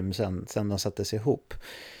grym sen de sattes ihop.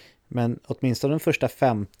 Men åtminstone de första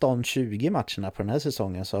 15-20 matcherna på den här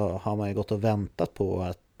säsongen så har man ju gått och väntat på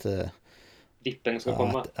att dippen ska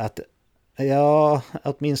komma. Ja,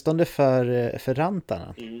 åtminstone för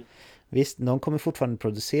Rantanen. Visst, de kommer fortfarande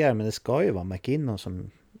producera, men det ska ju vara McKinnon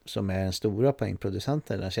som är den stora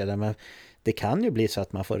poängproducenten i den kedjan. Men det kan ju bli så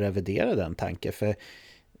att man får revidera den tanken, för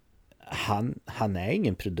han är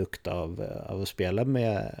ingen produkt av att spela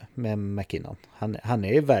med McKinnon. Han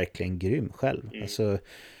är ju verkligen grym själv. Alltså,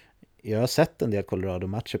 jag har sett en del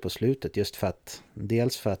Colorado-matcher på slutet just för att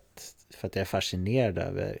jag är fascinerad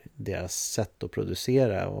över deras sätt att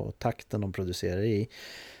producera och takten de producerar i.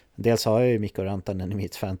 Dels har jag ju Mikko Rantanen i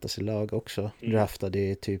mitt fantasylag också. Draftade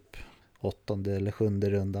i typ 8:e eller 7:e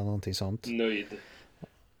rundan, någonting sånt. Nöjd.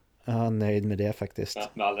 Jag är nöjd med det faktiskt. Ja,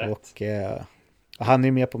 med all rätt. Och han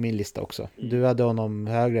är med på min lista också. Mm. Du hade honom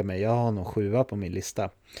högre än mig. Jag har honom 7 på min lista.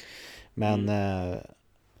 Men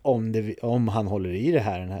om han håller i det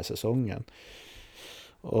här den här säsongen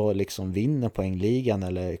och liksom vinner poängligan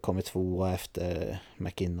eller kommer 2 efter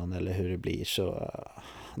McKinnon eller hur det blir, så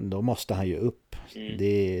då måste han ju upp.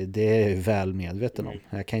 Det är jag väl medveten om.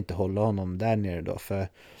 Jag kan inte hålla honom där nere då, för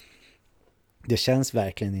det känns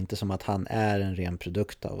verkligen inte som att han är en ren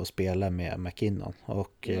produkt av att spela med McKinnon.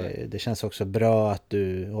 Och det känns också bra att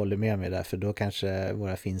du håller med mig där, för då kanske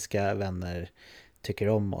våra finska vänner tycker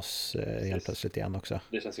om oss helt plötsligt igen också.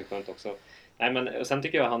 Det känns ju skönt också. Nej, men sen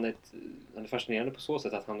tycker jag han är fascinerande på så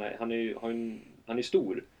sätt att han är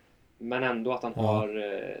stor, men ändå att han har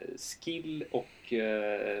skill och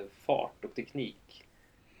fart och teknik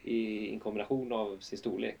i en kombination av sin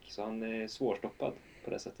storlek, så han är svårstoppad på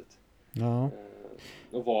det sättet. Ja.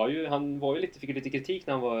 Och fick ju lite kritik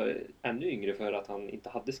när han var ännu yngre för att han inte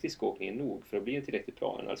hade skridskoåkningen nog för att bli en tillräckligt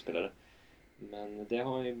bra NHL-spelare. Men det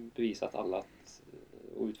har han ju bevisat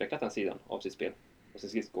och utvecklat den sidan av sitt spel och sin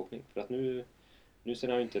skridskoåkning. För att nu ser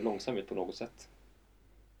han ju inte långsam ut på något sätt.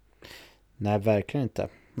 Nej, verkligen inte.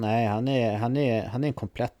 Nej, han är en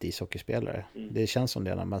komplett ishockeyspelare. Det känns som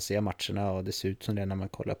det när man ser matcherna, och det ser ut som det när man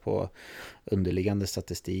kollar på underliggande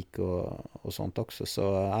statistik och sånt också. Så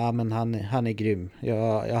ja, men han är grym.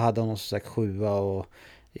 Jag hade honom som sagt 7, och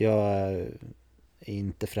jag är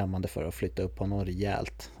inte främmande för att flytta upp honom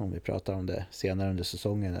rejält om vi pratar om det senare under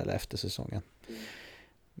säsongen eller efter säsongen.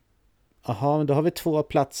 Jaha, men då har vi 2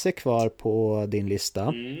 platser kvar på din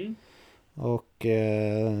lista. Och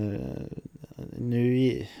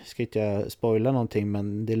nu ska inte jag spoila någonting,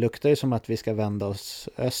 men det luktar ju som att vi ska vända oss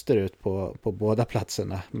österut på båda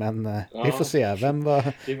platserna. Men vi får se.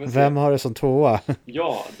 Vem har det som 2?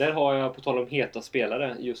 Ja, där har jag, på tal om heta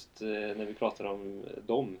spelare, just när vi pratar om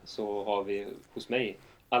dem, så har vi hos mig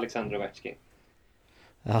Alexander Ovechkin.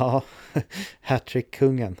 Ja,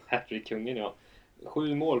 hattrick-kungen. Hattrick-kungen, ja.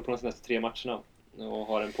 7 mål på de senaste 3 matcherna och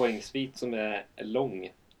har en poängsvit som är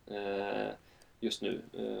lång just nu.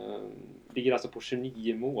 Ligger alltså på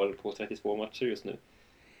 29 mål på 32 matcher just nu.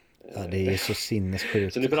 Ja, det är så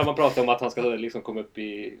sinnessjukt. Så nu börjar man prata om att han ska liksom komma upp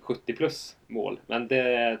i 70 plus mål, men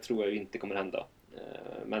det tror jag ju inte kommer hända.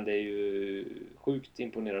 Men det är ju sjukt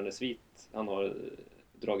imponerande svit han har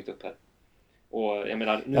dragit upp här. Och jag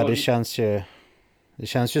menar, det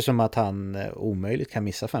känns ju som att han omöjligt kan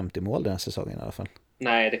missa 50 mål den här säsongen i alla fall.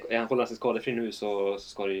 Nej, han håller sig skadefri nu, så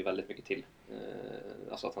ska det ju väldigt mycket till.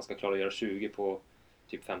 Alltså att han ska klara att göra 20 på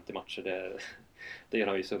typ 50 matcher, det gör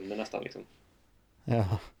han ju i sömnen nästan liksom.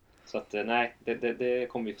 Ja. Så att nej, det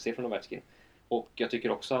kommer vi få se från Ovechkin. Och jag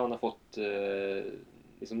tycker också att han har fått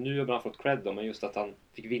liksom, nu har han fått cred då, men just att han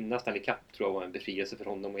fick vinna Stanley Cup tror jag var en befrielse för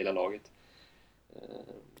honom och hela laget.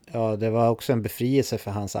 Ja, det var också en befrielse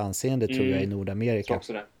för hans anseende tror jag i Nordamerika. Jag tror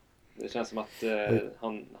också det. Det känns som att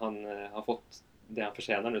han har fått det han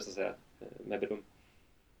förtjänar nu, så att säga, med beröm.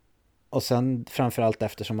 Och sen framförallt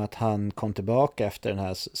eftersom att han kom tillbaka efter den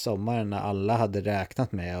här sommaren när alla hade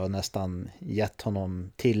räknat med och nästan gett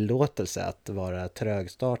honom tillåtelse att vara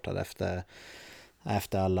trögstartad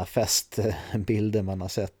efter alla festbilder man har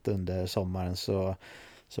sett under sommaren, så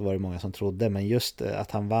var det många som trodde. Men just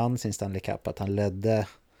att han vann sin Stanley Cup, att han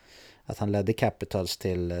ledde Capitals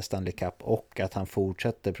till Stanley Cup och att han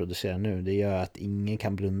fortsätter producera nu, det gör att ingen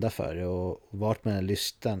kan blunda för det. Och vart man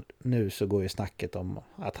lyssnar nu så går ju snacket om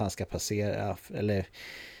att han ska passera, eller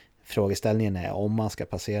frågeställningen är om han ska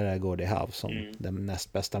passera Gordie Howe som den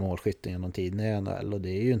näst bästa målskytten genom tiden i NHL, och det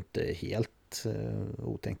är ju inte helt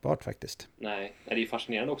otänkbart faktiskt. Nej, det är ju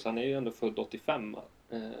fascinerande också. Han är ju ändå född 85,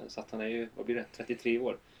 så att han är ju, vad blir det, 33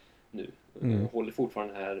 år nu. Håller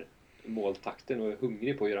fortfarande den här måltakten och är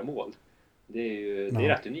hungrig på att göra mål. Det är ju det är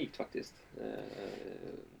rätt unikt faktiskt.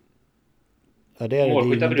 Ja, det är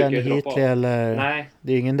ingen Danny Heatley eller nej.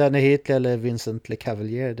 Det är ingen Danny Heatley eller Vincent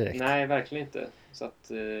LeCavalier direkt. Nej, verkligen inte. Så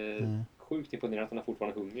att sjukt imponerande att han har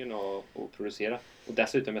fortfarande hungern och producera. Och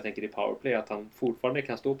dessutom, jag tänker i powerplay, att han fortfarande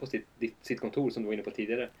kan stå på sitt kontor som du var inne på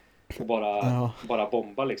tidigare och bara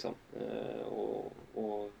bomba liksom.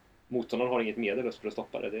 Och motståndaren har inget medel för att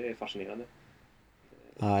stoppa det. Det är fascinerande.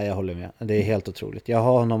 Ja, jag håller med. Det är helt otroligt. Jag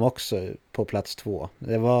har honom också på plats 2.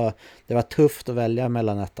 Det var tufft att välja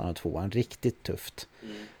mellan 1 och 2. Riktigt tufft.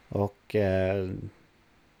 Och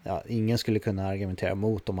ingen skulle kunna argumentera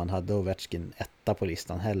mot om man hade Ovechkin 1 på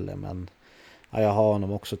listan heller. Men ja, jag har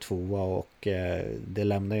honom också 2, och det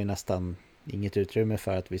lämnar ju nästan inget utrymme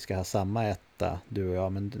för att vi ska ha samma 1, du och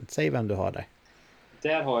jag. Men säg vem du har där.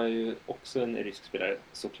 där har jag ju också en rysk spelare,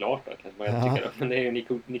 såklart då, kanske vad jag tycker då. Men det är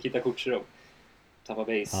ju Nikita Kucherov, Tampa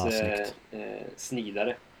Bays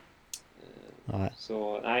snidare.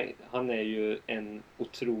 Så nej, han är ju en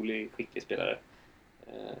otroligt skicklig spelare.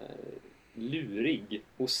 Lurig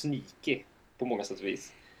och sneaky på många sätt och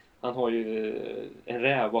vis. Han har ju en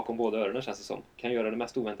räv bakom båda öronen, känns det som. Kan göra de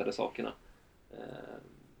mest oväntade sakerna.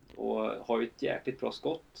 Och har ju ett jäkligt bra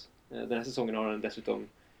skott. Den här säsongen har han dessutom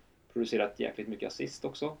producerat jäkligt mycket assist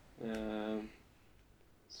också.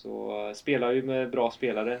 Så spelar ju med bra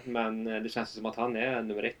spelare, men det känns som att han är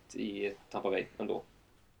nummer 1 i Tampa Bay ändå.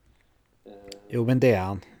 Jo, men det är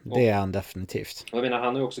han. Det är han definitivt. Jag menar,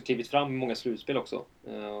 han har ju också klivit fram i många slutspel också.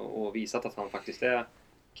 Och visat att han faktiskt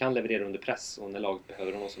kan leverera under press och när laget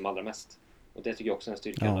behöver honom som allra mest. Och det tycker jag också är en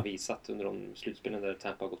styrka han har visat under de slutspelen där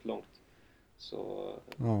Tampa har gått långt. Så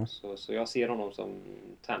jag ser honom som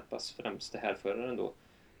Tampas främste härförare ändå.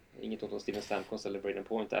 Inget ont om Steven Stamkos eller Braden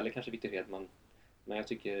Point eller kanske Victor Hedman. Men jag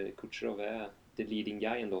tycker Kucherov är the leading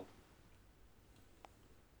guy ändå.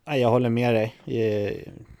 Jag håller med dig.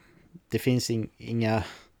 Det finns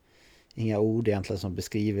inga ord egentligen som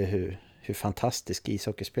beskriver hur fantastisk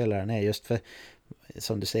ishockeyspelaren är. Just för,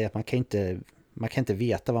 som du säger, att man kan inte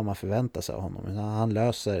veta vad man förväntar sig av honom. Han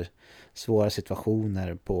löser svåra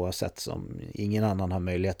situationer på sätt som ingen annan har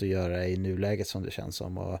möjlighet att göra i nuläget, som det känns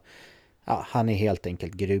som. Och, han är helt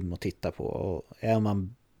enkelt grym att titta på. Och är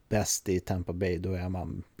man bäst i Tampa Bay, då är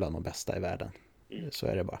man bland de bästa i världen. Så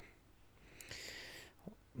är det bara.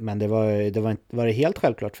 Men var det helt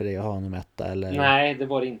självklart för dig att ha honom etta? Eller? Nej, det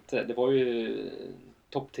var det inte. Det var ju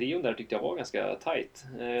topptrion där, tyckte jag var ganska tight.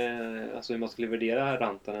 Alltså hur man skulle värdera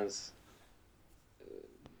Rantanens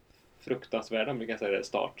fruktansvärda, brukar jag säga,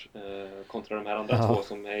 start kontra de här andra två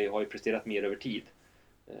som har ju presterat mer över tid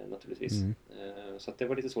naturligtvis. Så att det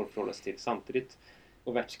var lite svårt att förhålla sig till. Samtidigt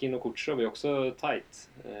Ovechkin och Kucherov är också tight.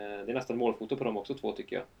 Det är nästan målfoto på dem också, två,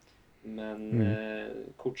 tycker jag. Men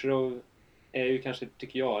Kucherov är ju kanske,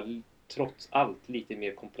 tycker jag, trots allt lite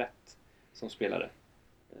mer komplett som spelare.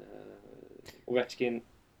 Ovechkin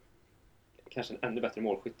kanske en ännu bättre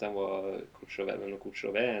målskytt än vad Kucherov är, men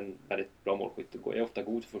Kucherov är en väldigt bra målskytt och är ofta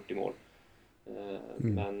god för 40 mål.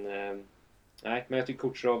 Men jag tycker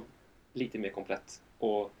Kucherov lite mer komplett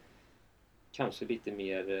och kanske lite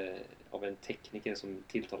mer av en tekniker som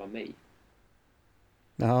tilltalar mig.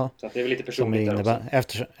 Ja, så att det är väl lite personligt där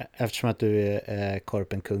också. Eftersom att du är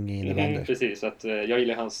korpenkung i innebandy. Precis, så att jag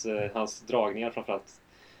gillar hans dragningar framförallt.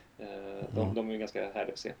 De är ju ganska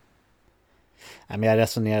härliga att se. Men jag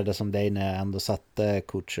resonerade som dig när jag ändå satte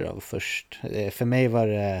Kucherov först. För mig var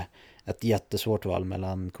det ett jättesvårt val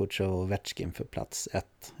mellan Kucherov och Ovechkin för plats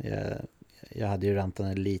 1. Jag hade ju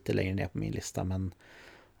Rantanen lite längre ner på min lista, men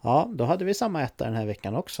då hade vi samma etta den här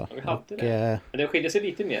veckan också. Ja, vi hade det. Men det skiljer sig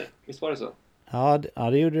lite mer, visst var det så? Ja,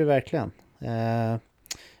 det gjorde det verkligen.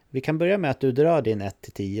 Vi kan börja med att du drar din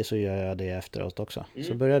 1-10, så gör jag det efteråt också.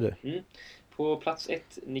 Så börjar du. På plats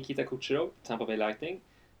 1, Nikita Kucherov, Tampa Bay Lightning.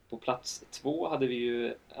 På plats 2 hade vi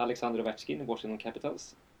ju Alexander Ovechkin, Washington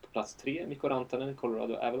Capitals. På plats 3, Mikko Rantanen,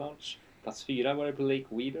 Colorado Avalanche. Plats 4 var det Blake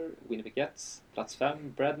Wheeler, Winnipeg Jets. Plats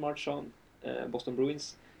 5, Brad Marchand, Boston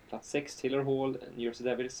Bruins. Plats 6, Taylor Hall, New Jersey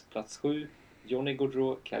Devils. Plats 7, Johnny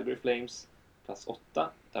Gaudreau, Calgary Flames. Plats 8,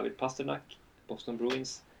 David Pasternak, Boston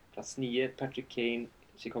Bruins. Plats 9, Patrick Kane,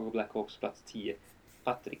 Chicago Blackhawks. Plats 10,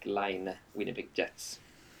 Patrik Laine, Winnipeg Jets.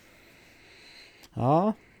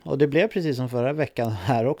 Ja, och det blev precis som förra veckan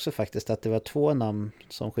här också faktiskt, att det var 2 namn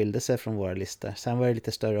som skilde sig från våra listor. Sen var det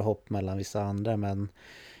lite större hopp mellan vissa andra, men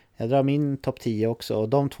jag drar min topp 10 också. Och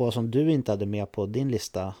de 2 som du inte hade med på din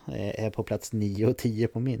lista är på plats 9 och 10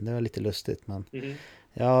 på min. Det var lite lustigt, men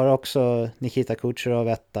jag har också Nikita Kucherov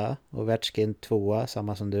 1, Ovechkin 2,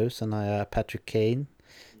 samma som du. Sen har jag Patrick Kane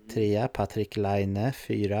 3, Patrik Laine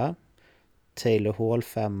 4, Taylor Hall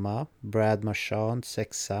 5, Brad Marchand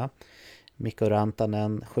 6, Mikko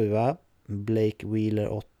Rantanen 7, Blake Wheeler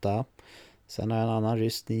 8. Sen har jag en annan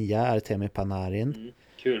ryss 9, Artemi Panarin.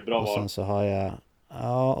 Kul, bra val.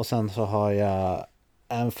 Och sen så har jag,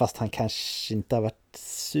 även fast han kanske inte har varit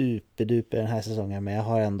superduper den här säsongen, men jag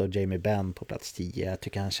har ändå Jamie Benn på plats 10. Jag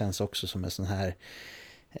tycker han känns också som en sån här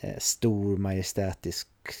stor, majestätisk,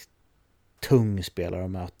 tung spelare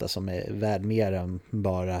att möta, som är värd mer än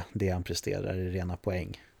bara det han presterar i rena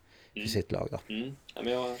poäng för sitt lag då. Ja,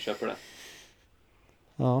 men jag köper det.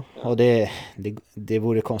 Ja, och det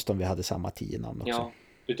vore konstigt om vi hade samma 10 namn också. Ja,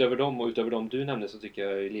 utöver dem du nämnde så tycker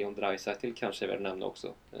jag Leon Draisaitl kanske är värd att nämna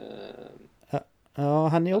också. Ja,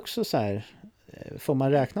 han är också så här. Får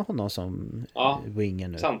man räkna honom som winger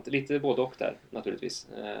nu? Sant, lite både och där naturligtvis.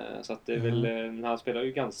 Så att det är väl, han spelar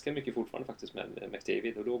ju ganska mycket fortfarande faktiskt med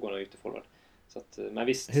McDavid, och då går han ju till forward. Så att, men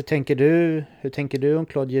visst. Hur tänker du om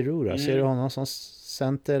Claude Giroux då? Ser du honom som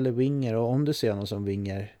center eller winger? Och om du ser honom som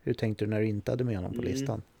winger, hur tänkte du när du inte hade med honom på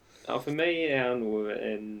listan? Ja, för mig är han nog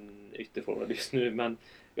en ytterforward just nu, men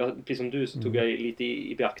precis som du så tog jag lite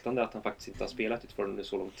i beaktande att han faktiskt inte har spelat ytterforward under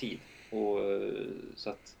så lång tid. Och, så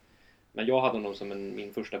att, men jag hade honom som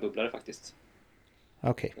min första bubblare faktiskt.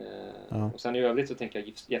 Okej. Och sen i övrigt så tänker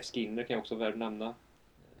jag Jeff Skinner kan jag också väl nämna.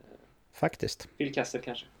 Faktiskt. Phil Kessel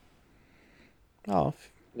kanske. Ja,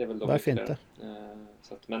 det är väl varför inte?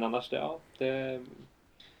 Så att, men annars det är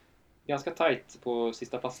ganska tajt på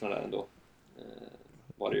sista platserna där ändå.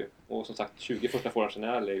 Var det ju. Och som sagt 20 första forwardsen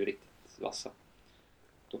är ju riktigt vassa.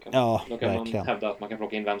 Då kan man hävda att man kan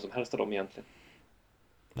plocka in vem som helst av dem egentligen.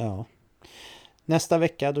 Ja. Nästa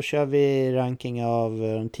vecka då kör vi ranking av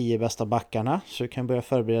de 10 bästa backarna. Så du kan börja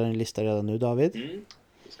förbereda din lista redan nu, David.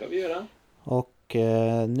 Det ska vi göra. Och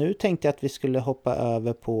nu tänkte jag att vi skulle hoppa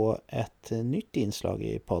över på ett nytt inslag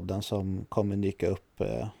i podden som kommer dyka upp.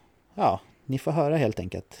 Ni får höra helt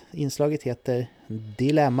enkelt. Inslaget heter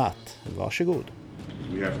Dilemmat. Varsågod.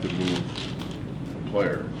 We have to move a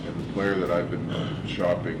player, and the player that I've been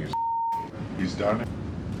shopping he's done it.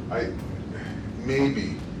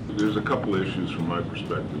 Maybe. There's a couple issues from my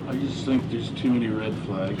perspective. I just think there's too many red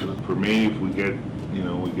flags. For me, if we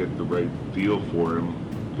get the right deal for him,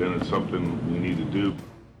 then it's something we need to do.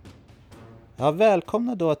 Ja,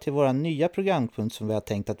 välkomna då till våra nya programpunkt som vi har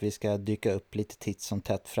tänkt att vi ska dyka upp lite titt som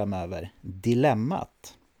tätt framöver.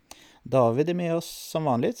 Dilemmat. David är med oss som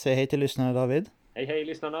vanligt. Säg hej till lyssnarna, David. Hej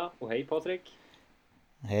lyssnarna och hej Patrik.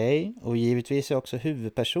 Hej, och givetvis är också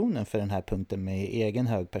huvudpersonen för den här punkten med egen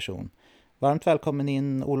hög person. Varmt välkommen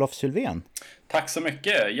in Olof Sylvén. Tack så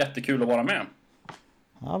mycket, jättekul att vara med.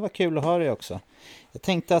 Ja, vad kul att ha dig också. Jag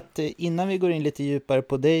tänkte att innan vi går in lite djupare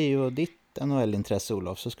på dig och ditt NHL-intresse,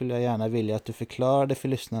 Olof, så skulle jag gärna vilja att du förklarade för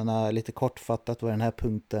lyssnarna lite kortfattat vad den här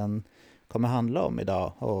punkten kommer handla om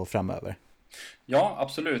idag och framöver. Ja,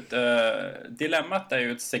 absolut. Dilemmat är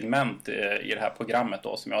ju ett segment i det här programmet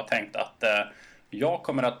då, som jag har tänkt att jag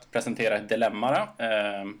kommer att presentera ett dilemma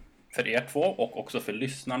för er två och också för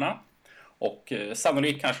lyssnarna. Och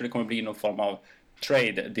sannolikt kanske det kommer bli någon form av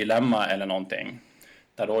trade-dilemma eller någonting.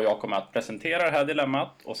 Där då jag kommer att presentera det här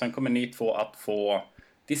dilemmat och sen kommer ni två att få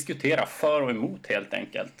diskutera för och emot helt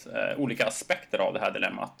enkelt olika aspekter av det här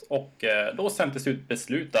dilemmat. Och då sen till slut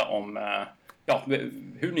besluta om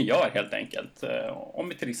hur ni gör helt enkelt. Om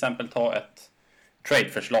vi till exempel tar ett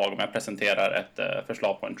trade-förslag, om jag presenterar ett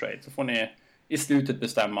förslag på en trade, så får ni i slutet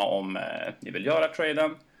bestämma om ni vill göra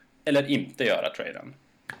traden eller inte göra traden.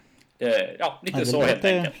 Lite så helt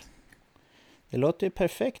enkelt. Det låter ju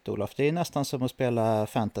perfekt, Olof. Det är nästan som att spela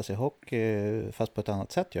fantasy-hockey fast på ett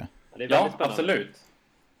annat sätt ju. Ja, absolut.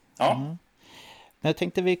 Ja. Men jag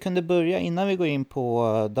tänkte vi kunde börja innan vi går in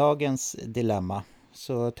på dagens dilemma.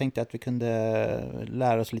 Så tänkte jag att vi kunde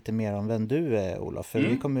lära oss lite mer om vem du är, Olof. För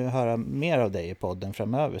vi kommer ju höra mer av dig i podden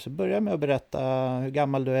framöver. Så börja med att berätta hur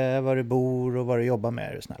gammal du är, var du bor och vad du jobbar med,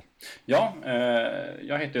 är du snäll. Ja,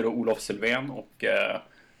 jag heter Olof Sylvén och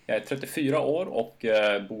jag är 34 år och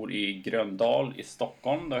bor i Gröndal i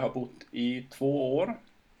Stockholm där jag har bott i 2 år.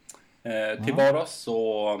 Till vardags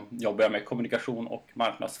så jobbar jag med kommunikation och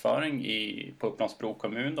marknadsföring på Upplands-Bro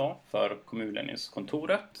kommun då, för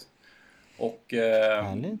kommunledningskontoret. Och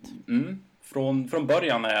från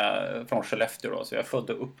början är jag från Skellefteå då, så jag är född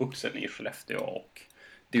och uppvuxen i Skellefteå och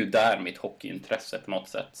det är ju där mitt hockeyintresse på något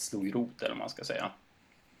sätt slog rot, eller man ska säga.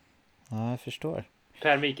 Ja, jag förstår.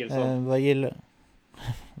 Per Mikkelsson.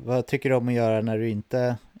 Vad tycker du om att göra när du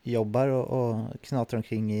inte jobbar och knatrar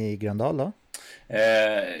omkring i Gröndal då?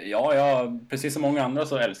 Precis som många andra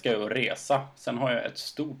så älskar jag att resa. Sen har jag ett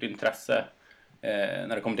stort intresse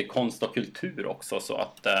när det kommer till konst och kultur också, så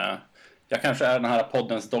att jag kanske är den här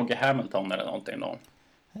poddens Doggy Hamilton eller någonting då.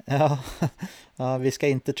 Ja, vi ska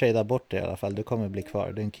inte trada bort det i alla fall. Du kommer bli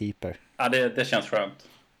kvar, du är en keeper. Ja, det känns skönt.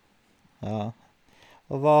 Ja.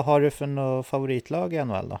 Och vad har du för något favoritlag i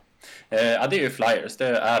NHL då? Det är ju Flyers. Det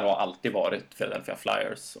är och alltid varit Philadelphia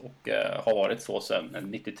Flyers och har varit så sedan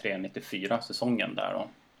 93-94 säsongen där då.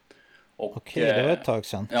 Okej, det var ett tag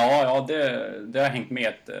sedan. Ja, det har hängt med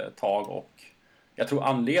ett tag och jag tror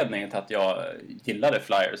anledningen till att jag gillade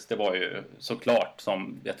Flyers, det var ju såklart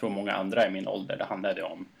som jag tror många andra i min ålder, det handlade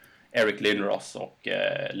om Eric Lindros och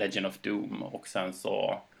Legend of Doom, och sen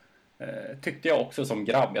så tyckte jag också som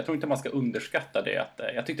grabb, jag tror inte man ska underskatta det, att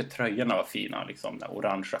jag tyckte tröjorna var fina, liksom den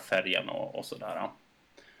orangea färgen och sådär.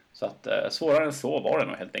 Så att svårare än så var det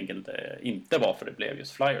nog helt enkelt inte, varför det blev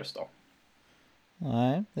just Flyers då.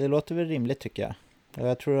 Nej, det låter väl rimligt tycker jag. Och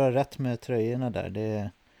jag tror du har rätt med tröjorna där.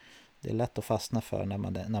 Det är lätt att fastna för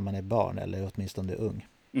när man är barn eller åtminstone ung.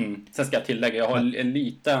 Sen ska jag tillägga, jag har en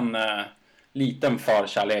liten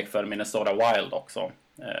förkärlek för Minnesota Wild också.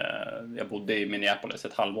 Jag bodde i Minneapolis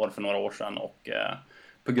ett halvår för några år sedan och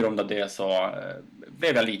på grund av det så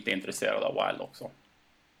blev jag lite intresserad av Wild också.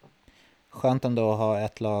 Skönt ändå att ha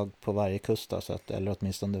ett lag på varje kust då, så att, eller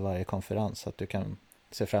åtminstone varje konferens, så att du kan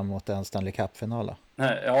se fram emot en Stanley Cup-final.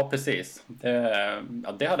 Ja, precis.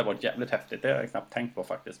 Det hade varit jävligt häftigt. Det har jag knappt tänkt på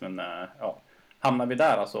faktiskt. Men ja, hamnar vi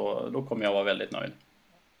där alltså, då kommer jag vara väldigt nöjd.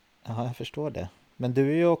 Ja, jag förstår det. Men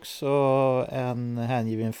du är ju också en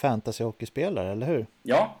hängiven fantasy-hockeyspelare, eller hur?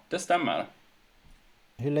 Ja, det stämmer.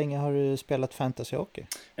 Hur länge har du spelat fantasy-hockey?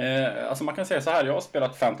 Alltså man kan säga så här, jag har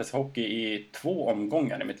spelat fantasy-hockey i 2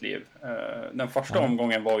 omgångar i mitt liv. Den första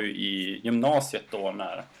omgången var ju i gymnasiet då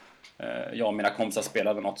när jag och mina kompisar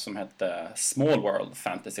spelade något som hette Small World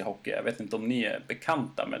Fantasy Hockey. Jag vet inte om ni är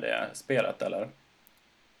bekanta med det spelet eller?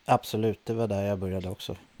 Absolut, det var där jag började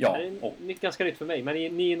också. Ja, det är ganska nytt för mig, men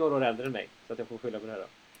ni är några år äldre än mig, så att jag får skylla på det här då.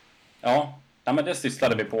 Ja, men det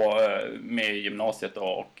sysslade vi på med i gymnasiet då,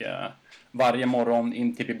 och varje morgon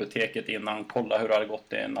in till biblioteket innan, kolla hur det hade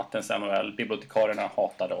gått i nattens NHL. Bibliotekarierna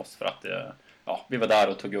hatade oss för att vi var där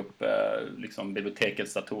och tog upp liksom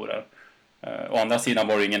bibliotekets datorer. Å andra sidan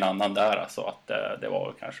var det ingen annan där, så att det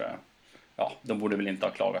var kanske, de borde väl inte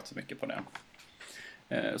ha klagat så mycket på det.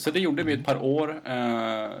 Så det gjorde vi ett par år.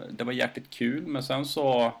 Det var jäkligt kul, men sen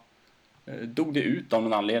så dog det ut av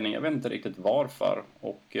någon anledning. Jag vet inte riktigt varför.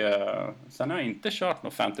 Och sen har jag inte kört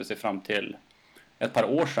någon fantasy fram till ett par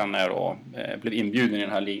år sedan när jag då, blev inbjuden i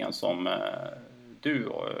den här ligan som du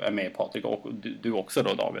är med i, Patrik, och du också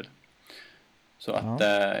då, David. Så att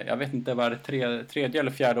jag vet inte, vad det tredje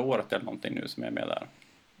eller fjärde året eller någonting nu som jag är med där.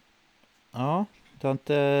 Ja, du har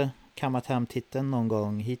inte kammat hem titeln någon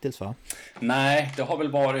gång hittills, va? Nej, det har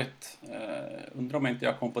väl varit, undrar om inte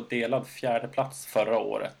jag kom på delad 4:e plats förra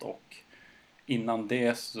året, och innan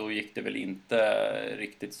det så gick det väl inte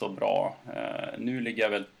riktigt så bra. Nu ligger jag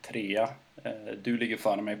väl 3. Du ligger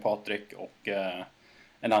före mig, Patrik, och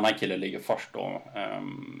en annan kille ligger först då.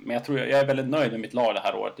 Men jag tror jag är väldigt nöjd med mitt lag det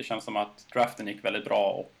här året. Det känns som att draften gick väldigt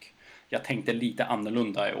bra och jag tänkte lite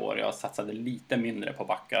annorlunda i år. Jag satsade lite mindre på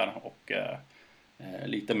backar och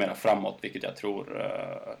lite mer framåt, vilket jag tror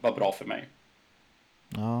var bra för mig.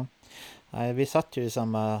 Ja, vi satt ju i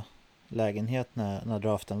samma lägenhet när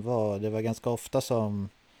draften var. Det var ganska ofta som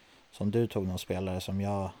du tog någon spelare som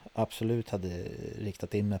jag absolut hade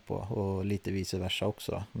riktat in mig på, och lite vice versa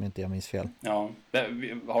också, om inte jag minns fel. Ja,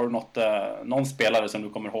 har du någon spelare som du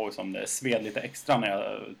kommer ihåg som det sved lite extra när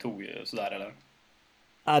jag tog sådär, eller?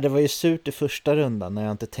 Ja, det var ju surt i första rundan när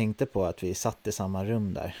jag inte tänkte på att vi satt i samma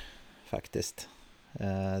rum där, faktiskt.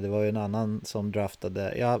 Det var ju en annan som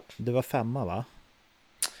draftade, det var 5, va?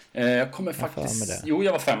 Jag kommer faktiskt... Jo,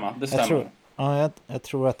 jag var 5, det stämmer. Jag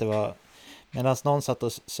tror att det var... Medan någon satt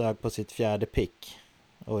och sög på sitt 4:e pick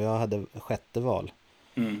och jag hade 6:e val.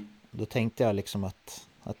 Då tänkte jag liksom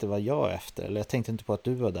att det var jag efter. Eller jag tänkte inte på att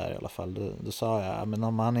du var där i alla fall. Då sa jag, men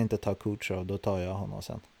om han inte tar Kucherov, då tar jag honom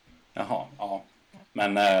sen. Jaha, ja.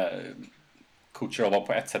 Men Kucherov var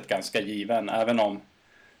på ett sätt ganska given. Även om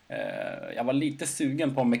jag var lite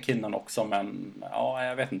sugen på McKinnon också. Men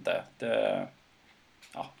jag vet inte.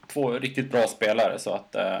 2 riktigt bra spelare, så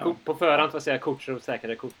att... På förhand får jag säga Kucherov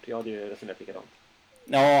säkrare kort. Jag hade ju resonerat likadant.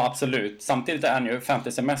 Ja, absolut. Samtidigt är han ju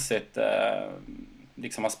fantasymässigt...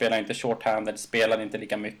 liksom han spelar inte shorthanded, spelar inte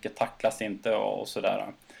lika mycket, tacklas inte och sådär.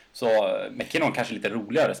 Så McKinnon kanske lite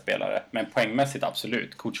roligare spelare, men poängmässigt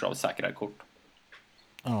absolut Kucherov säkrare kort.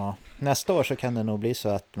 Ja, nästa år så kan det nog bli så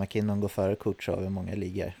att McKinnon går före Kucherov i många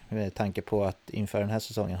ligor. Med tanke på att inför den här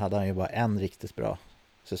säsongen hade han ju bara en riktigt bra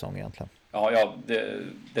säsong egentligen. Ja,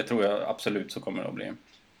 det tror jag absolut så kommer det att bli.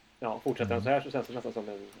 Ja, fortsätter han så här så känns det nästan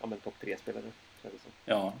som en topp 3-spelare.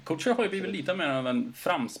 Ja, Kucherov har ju blivit lite mer av en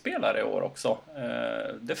framspelare i år också.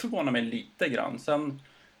 Det förvånar mig lite grann. Sen,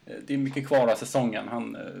 det är mycket kvar av säsongen.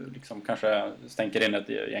 Han liksom kanske stänker in ett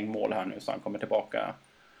gäng mål här nu, så han kommer tillbaka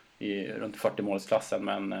i runt 40-målsklassen.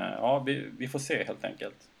 Men vi får se helt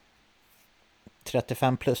enkelt.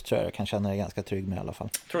 35 plus tror jag kan känna dig ganska trygg med i alla fall.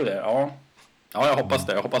 Tror du det? Ja, jag hoppas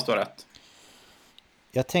det. Jag hoppas du har rätt.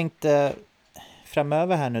 Jag tänkte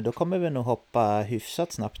framöver här nu, då kommer vi nog hoppa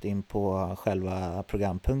hyfsat snabbt in på själva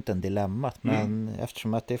programpunkten Dilemmat. Men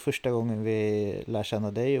eftersom att det är första gången vi lär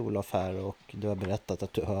känna dig, Olof, här, och du har berättat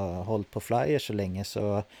att du har hållit på Flyers så länge,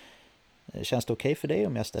 så känns det okej för dig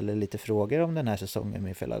om jag ställer lite frågor om den här säsongen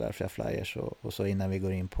med Philadelphia Flyers och så innan vi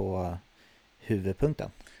går in på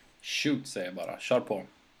huvudpunkten? Shoot, säger jag bara. Kör på.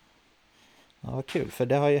 Ja, vad kul, för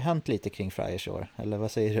det har ju hänt lite kring Flyers i år, eller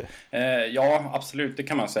vad säger du? Ja, absolut, det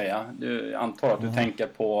kan man säga. Jag antar att du tänker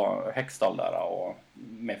på Hextall där och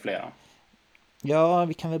med flera. Ja,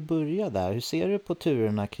 vi kan väl börja där. Hur ser du på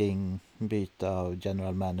turerna kring byte av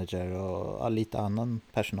general manager och lite annan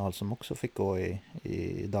personal som också fick gå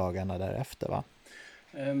i dagarna därefter, va?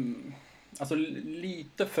 Alltså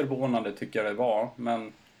lite förvånande tycker jag det var,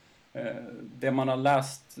 men det man har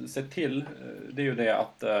läst sig till, det är ju det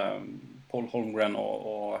att Paul Holmgren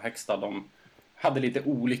och Hextall, de hade lite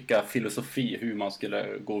olika filosofi hur man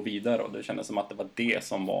skulle gå vidare, och det kändes som att det var det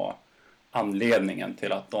som var anledningen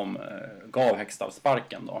till att de gav Hextall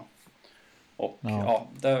sparken då. Och ja,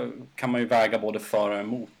 det kan man ju väga både för och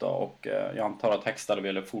emot då, och jag antar att Hextall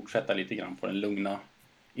ville fortsätta lite grann på den lugna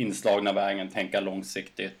inslagna vägen, tänka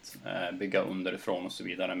långsiktigt, bygga underifrån och så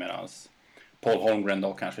vidare, medan Paul Holmgren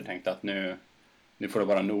då kanske tänkte att nu får det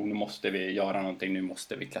vara nog, nu måste vi göra någonting, nu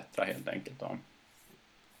måste vi klättra helt enkelt då.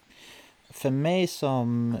 För mig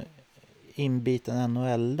som inbiten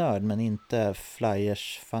NHL-nörd men inte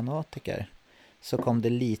Flyers-fanatiker så kom det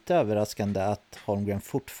lite överraskande att Holmgren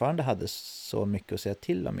fortfarande hade så mycket att säga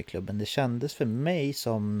till om i klubben. Det kändes för mig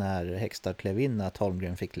som när Hextall klev in att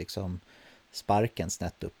Holmgren fick liksom sparken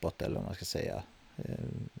snett uppåt, eller vad man ska säga.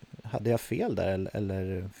 Hade jag fel där,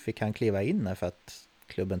 eller fick han kliva in för att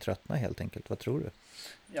klubben tröttnar helt enkelt? Vad tror du?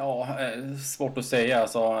 Ja, svårt att säga.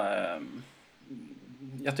 Alltså,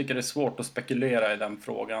 jag tycker det är svårt att spekulera i den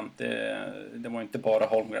frågan. Det var inte bara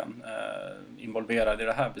Holmgren involverad i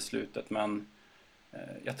det här beslutet, men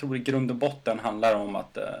jag tror i grund och botten handlar om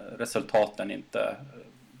att resultaten inte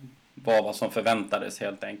var vad som förväntades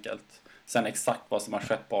helt enkelt. Sen exakt vad som har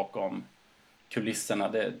skett bakom kulisserna,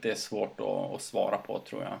 det är svårt att svara på,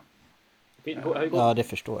 tror jag. Ja, det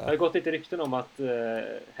förstår jag. Det har gått lite rykten om att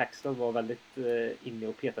Hextall var väldigt inne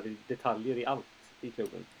och petade i detaljer i allt i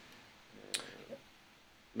klubben.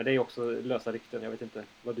 Men det är också lösa rykten. Jag vet inte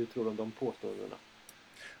vad du tror om de påståendena.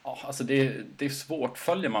 Ja, alltså det är svårt.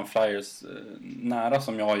 Följer man Flyers nära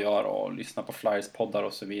som jag gör och lyssnar på Flyers poddar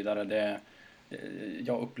och så vidare,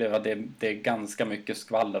 jag upplever att det är ganska mycket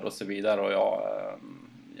skvaller och så vidare, och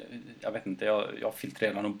jag vet inte, jag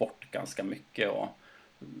filtrerar nog bort ganska mycket, och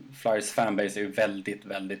Flyers fanbase är ju väldigt,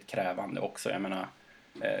 väldigt krävande också. Jag menar,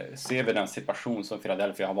 ser vi den situation som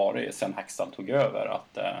Philadelphia har varit sedan Hextall tog över,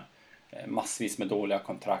 att massvis med dåliga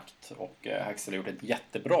kontrakt, och Hextall har gjort ett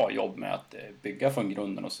jättebra jobb med att bygga från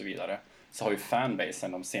grunden och så vidare, så har ju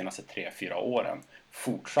fanbasen de senaste 3-4 åren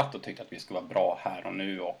fortsatt och tyckt att vi ska vara bra här och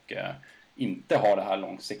nu, och inte ha det här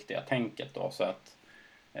långsiktiga tänket då. Så att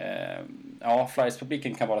ja,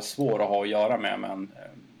 Flyers-publiken kan vara svår att ha att göra med, men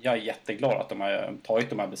jag är jätteglad att de har tagit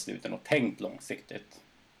de här besluten och tänkt långsiktigt.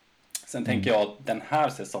 Sen tänker jag att den här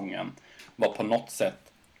säsongen var på något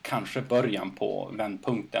sätt kanske början på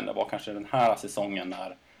vändpunkten. Det var kanske den här säsongen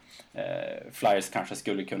när Flyers kanske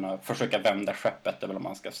skulle kunna försöka vända skeppet, eller vad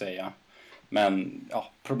man ska säga. Men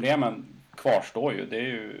ja, problemen kvarstår ju. Det är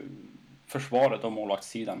ju försvaret och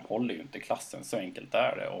målvaktssidan håller ju inte klassen, så enkelt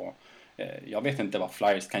är det. Och jag vet inte vad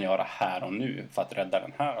Flyers kan göra här och nu för att rädda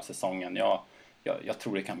den här säsongen. Jag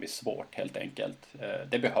tror det kan bli svårt helt enkelt.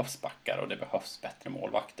 Det behövs backar och det behövs bättre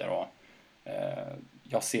målvakter, och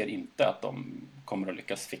jag ser inte att de kommer att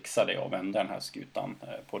lyckas fixa det och vända den här skutan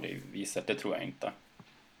på det viset. Det tror jag inte.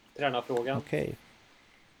 Tränarfrågan. Okej.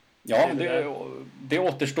 Ja, det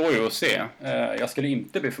återstår ju att se. Jag skulle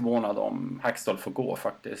inte bli förvånad om Hextall får gå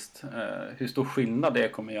faktiskt. Hur stor skillnad det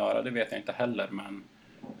kommer göra, det vet jag inte heller, men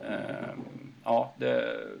ja,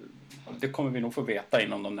 det kommer vi nog få veta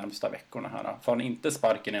inom de närmsta veckorna här. Får han inte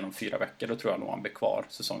sparken inom 4 veckor, då tror jag nog han blir kvar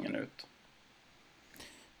säsongen ut.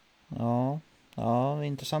 Ja,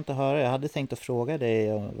 intressant att höra. Jag hade tänkt att fråga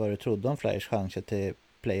dig vad du trodde om Flyers chanser till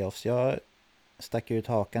playoffs. Jag stack ut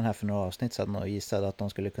hakan här för några avsnitt sedan och gissade att de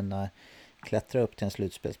skulle kunna klättra upp till en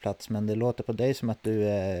slutspelsplats. Men det låter på dig som att du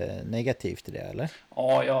är negativ till det, eller?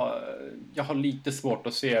 Ja, jag har lite svårt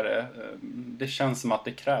att se det. Det känns som att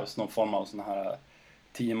det krävs någon form av sån här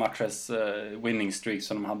 10 matchers winning streak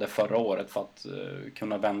som de hade förra året för att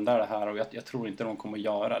kunna vända det här. Och jag tror inte de kommer att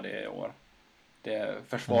göra det i år.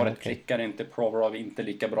 Försvaret klickar inte, Provorov inte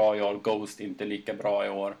lika bra i år, Ghost inte lika bra i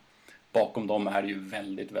år. Bakom dem är det ju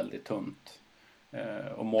väldigt, väldigt tunt.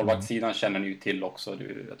 Och målvaktssidan känner ni ju till också.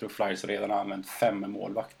 Jag tror Flyers redan har använt 5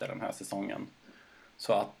 målvakter den här säsongen.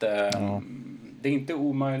 Så att det är inte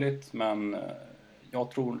omöjligt, men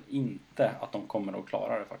jag tror inte att de kommer att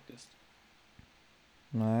klara det faktiskt.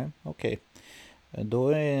 Nej, okej. Då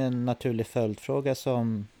är en naturlig följdfråga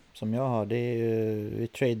som jag har, det är ju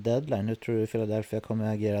trade deadline. Hur tror du Philadelphia kommer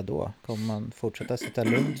att agera då? Kommer man fortsätta sitta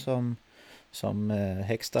lugnt som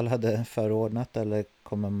Hextall hade förordnat, eller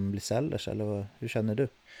kommer man bli säljers, eller hur känner du?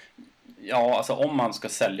 Ja, alltså om man ska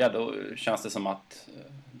sälja, då känns det som att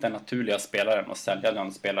den naturliga spelaren att sälja,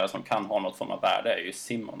 den spelare som kan ha något form av värde, är ju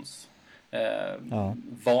Simmons.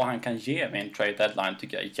 Vad han kan ge med en trade deadline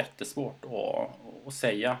tycker jag är jättesvårt att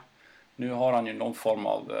säga. Nu har han ju någon form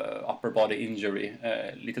av upper body injury,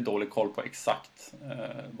 lite dålig koll på exakt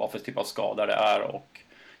vad för typ av skada det är, och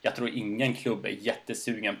jag tror ingen klubb är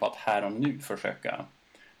jättesugen på att här och nu försöka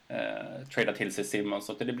trada till sig Simmons,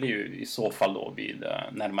 och det blir ju i så fall då vid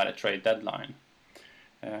närmare trade deadline.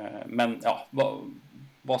 Men ja,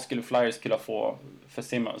 vad skulle Flyers kunna få för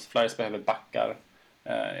Simmons? Flyers behöver backar.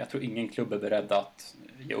 Jag tror ingen klubb är beredd att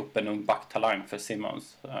ge upp en ung backtalang för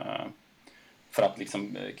Simmons för att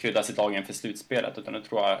liksom krydda sitt lag inför slutspelet, utan nu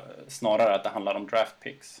tror jag snarare att det handlar om draft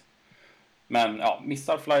picks. Men ja,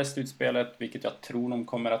 missar Flyers slutspelet, vilket jag tror de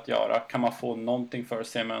kommer att göra, kan man få någonting för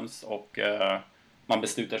Simmons och man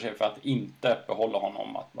beslutar sig för att inte behålla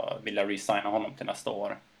honom, att vilja resigna honom till nästa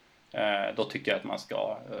år, då tycker jag att man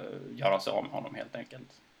ska göra sig av med honom helt enkelt.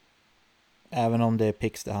 Även om det är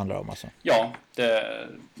picks det handlar om alltså? Ja,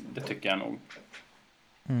 det tycker jag nog.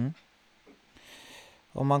 Mm.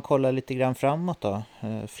 Om man kollar lite grann framåt då,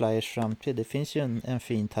 Flyers framtid, det finns ju en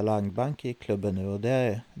fin talangbank i klubben nu, och det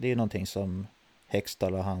är ju någonting som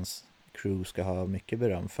Hextall och hans crew ska ha mycket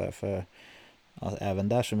beröm för även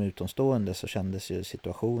där som utomstående så kändes ju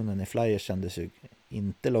situationen i Flyers kändes ju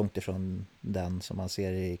inte långt ifrån den som man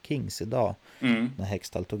ser i Kings idag när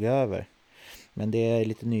Hextall tog över. Men det är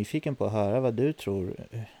lite nyfiken på att höra vad du tror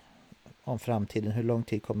om framtiden. Hur lång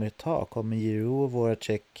tid kommer det ta? Kommer Giroux och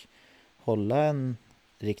Voracek hålla en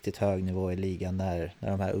riktigt hög nivå i ligan när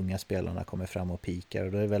de här unga spelarna kommer fram och pikar?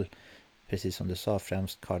 Och då är det väl, precis som du sa,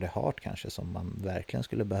 främst Carter Hart kanske som man verkligen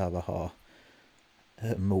skulle behöva ha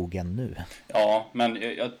mogen nu. Ja, men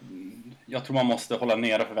jag tror man måste hålla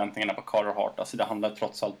nere förväntningarna på Carter Hart. Alltså det handlar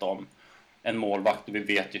trots allt om en målvakt, och vi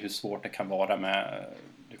vet ju hur svårt det kan vara med.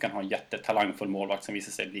 Du kan ha en jättetalangfull målvakt som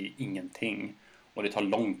visar sig bli ingenting, och det tar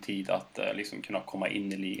lång tid att liksom kunna komma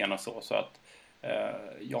in i ligan och så att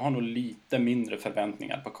jag har nog lite mindre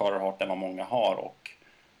förväntningar på Carter Hart än vad många har, och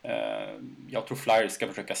jag tror Flyers ska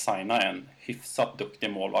försöka signa en hyfsat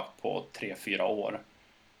duktig målvakt på 3-4 år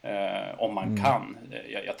om man kan.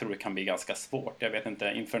 Jag tror det kan bli ganska svårt. Jag vet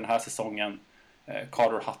inte, inför den här säsongen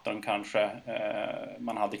Carter Hutton kanske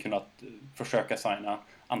man hade kunnat försöka signa.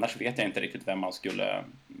 Annars vet jag inte riktigt vem man skulle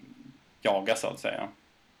jaga så att säga.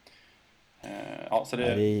 Ja, så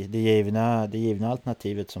det givna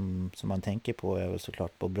alternativet som man tänker på är väl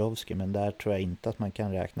såklart Bobrovsky, men där tror jag inte att man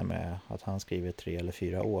kan räkna med att han skriver 3 eller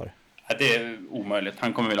 4 år. Ja, det är omöjligt.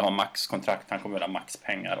 Han kommer vilja ha maxkontrakt, han kommer vilja ha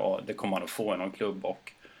maxpengar, och det kommer han att få i någon klubb,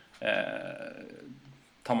 och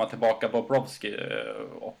tar man tillbaka Bobrovsky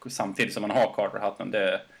och samtidigt som man har Carter Hutton,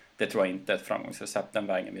 det tror jag inte är ett framgångsrecept. Den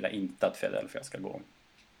vägen vill jag inte att Philadelphia ska gå.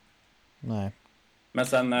 Nej. Men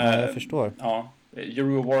sen jag förstår. Ja,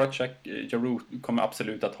 Giroux Voracek, Giroux kommer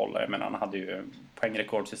absolut att hålla. Jag menar, han hade ju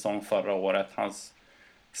poängrekordsäsong förra året. Hans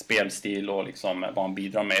spelstil och liksom vad han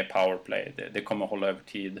bidrar med i powerplay, det kommer hålla över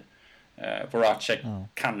tid. Voracek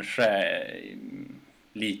kanske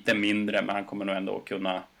lite mindre, men han kommer nog ändå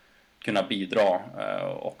kunna bidra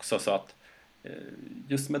också, så att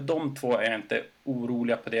just med de två är jag inte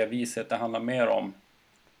oroliga på det viset. Det handlar mer om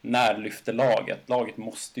när lyfter laget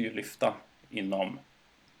måste ju lyfta inom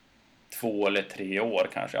 2 eller 3 år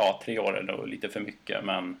kanske. Ja, 3 år är nog lite för mycket,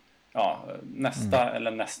 men ja, nästa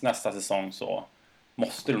eller nästa säsong så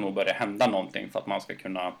måste det nog börja hända någonting för att man ska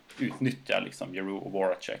kunna utnyttja liksom Giroux och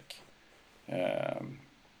Voracek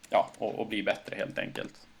och bli bättre helt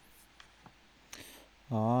enkelt.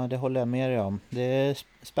 Ja, det håller jag med dig om. Det är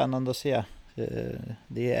spännande att se.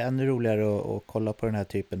 Det är ännu roligare att kolla på den här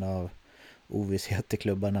typen av ovisshet i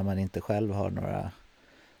klubbar när man inte själv har några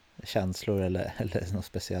känslor eller något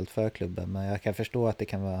speciellt för klubben. Men jag kan förstå att det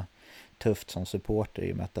kan vara tufft som supporter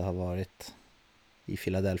i och med att det har varit i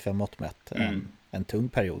Philadelphia mått mätt en tung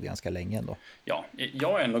period ganska länge ändå. Ja,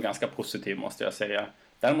 jag är ändå ganska positiv måste jag säga.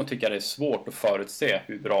 Däremot tycker jag det är svårt att förutse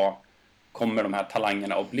hur bra kommer de här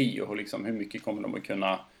talangerna att bli och liksom hur mycket kommer de att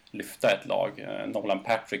kunna lyfta ett lag. Nolan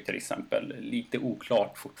Patrick till exempel, lite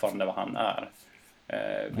oklart fortfarande vad han är.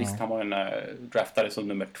 Visst, han var en draftare som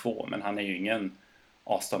nummer 2, men han är ju ingen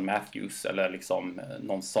Auston Matthews eller liksom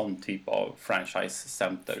någon sån typ av franchise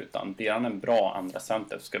center, utan det är han en bra andra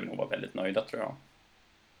center så ska vi nog vara väldigt nöjda tror jag.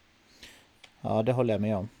 Ja, det håller jag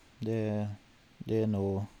med om. Det är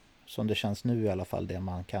nog som det känns nu i alla fall det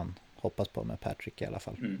man kan hoppas på med Patrick i alla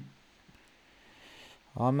fall.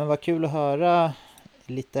 Ja, men vad kul att höra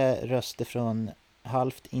lite röster från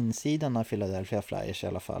halvt insidan av Philadelphia Flyers i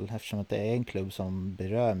alla fall, eftersom att det är en klubb som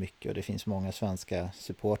berör mycket och det finns många svenska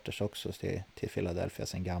supporters också till Philadelphia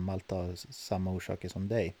sedan gammalt av samma orsaker som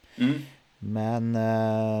dig. Men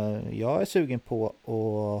jag är sugen på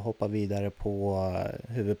att hoppa vidare på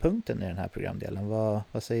huvudpunkten i den här programdelen.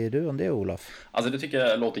 Vad säger du om det, Olof? Alltså det tycker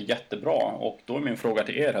jag låter jättebra, och då är min fråga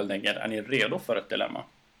till er helt enkelt, är ni redo för ett dilemma?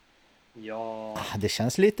 Ja, Det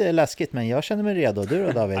känns lite läskigt, men jag känner mig redo. Du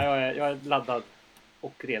då, David? ja, jag är laddad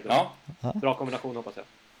och redo. Ja. Bra kombination, hoppas jag.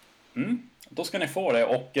 Då ska ni få det,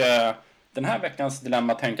 och den här veckans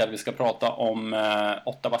dilemma tänker jag att vi ska prata om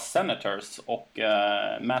Ottawa Senators och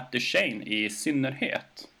Matt Duchene i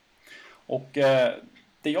synnerhet. Och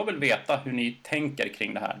det jag vill veta hur ni tänker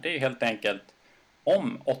kring det här, det är helt enkelt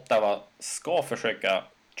om Ottawa ska försöka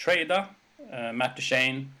trada Matt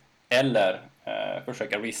Duchene eller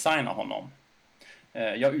försöka resigna honom.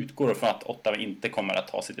 Jag utgår från att Ottawa inte kommer att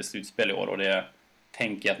ta sig till slutspel i år, och det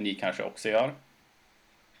tänker jag att ni kanske också gör.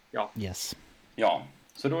 Ja. Yes. Ja,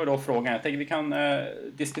 så då är då frågan, jag tänker vi kan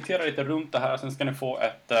diskutera lite runt det här, sen ska ni få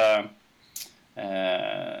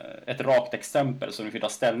ett rakt exempel som vi får ta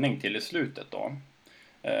ställning till i slutet då.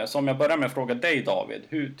 Så om jag börjar med att fråga dig, David,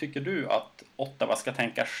 hur tycker du att Ottawa ska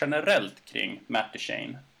tänka generellt kring Matt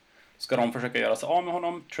Duchene? Ska de försöka göra sig av med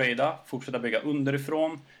honom, trada, fortsätta bygga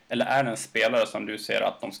underifrån, eller är det en spelare som du ser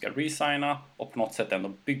att de ska resigna och på något sätt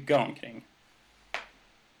ändå bygga omkring?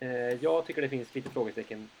 Jag tycker det finns lite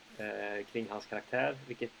frågetecken kring hans karaktär,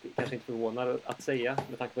 vilket kanske inte förvånar att säga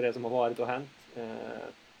med tanke på det som har varit och hänt.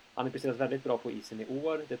 Han är presterat väldigt bra på isen i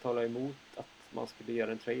år. Det talar emot att man skulle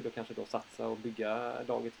göra en trade och kanske då satsa och bygga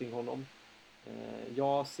laget kring honom.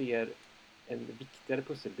 Jag ser en viktigare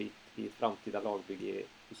pusselbit i ett framtida lagbygge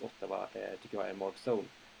hos Ottawa, tycker jag är Mark Stone,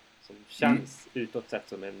 som känns utåt sett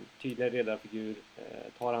som en tydligare ledarfigur,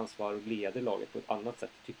 tar ansvar och leder laget på ett annat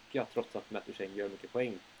sätt, tycker jag, trots att Matt Duchene gör mycket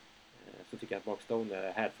poäng. Så tycker jag att Mark Stone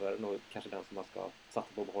är här för och kanske den som man ska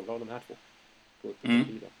satsa på att behålla av de här två på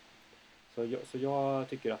tiden. Så jag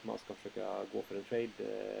tycker att man ska försöka gå för en trade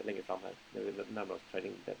längre fram här när vi närmar oss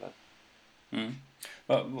trading deadline.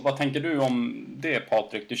 Vad tänker du om det,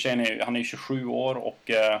 Patrik? Han är 27 år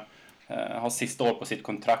och har sista år på sitt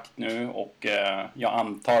kontrakt nu, och jag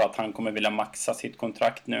antar att han kommer vilja maxa sitt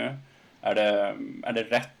kontrakt nu. Är det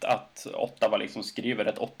rätt att Ottawa liksom skriver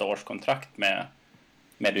ett 8-årskontrakt med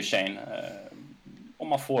Duchene om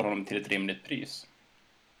man får honom till ett rimligt pris?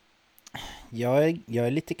 Jag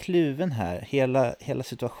är lite kluven här. Hela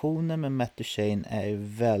situationen med Matt Duchene är ju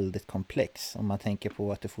väldigt komplex. Om man tänker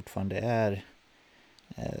på att det fortfarande är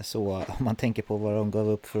så. Om man tänker på vad de gav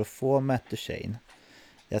upp för att få Matt Duchene.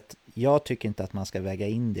 Jag tycker inte att man ska väga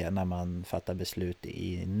in det när man fattar beslut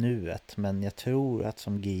i nuet. Men jag tror att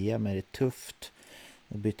som GM är det tufft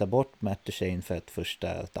att byta bort Matt Duchene för ett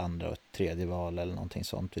första, ett andra och ett tredje val eller någonting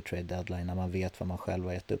sånt vid trade deadline, när man vet vad man själv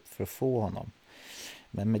har gett upp för att få honom.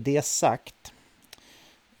 Men med det sagt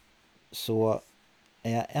så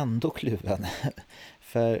är jag ändå kluven.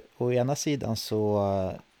 För å ena sidan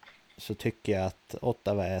så tycker jag att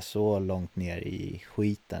Ottawa är så långt ner i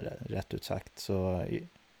skiten, rätt ut sagt. Så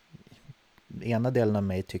ena delen av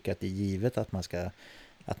mig tycker att det är givet att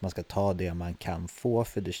man ska ta det man kan få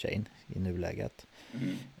för Duchene i nuläget.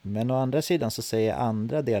 Men å andra sidan så säger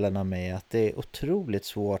andra delen av mig att det är otroligt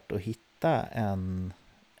svårt att hitta en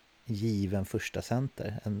given första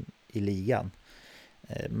center i ligan.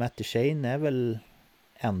 Matt Duchene är väl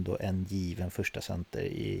ändå en given första center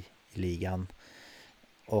i ligan.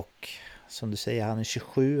 Och som du säger, han är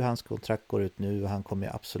 27, hans kontrakt går ut nu och han kommer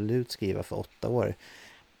ju absolut skriva för 8 år.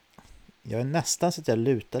 Jag är nästan så att jag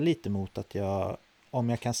lutar lite mot att om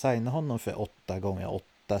jag kan signa honom för 8 gånger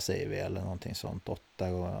 8 säger vi, eller någonting sånt,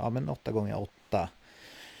 8 gånger 8,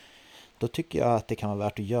 då tycker jag att det kan vara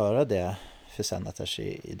värt att göra det för Senators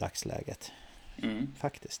i dagsläget.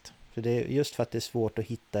 Faktiskt. För det är just för att det är svårt att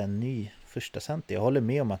hitta en ny första center. Jag håller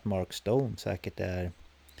med om att Mark Stone säkert är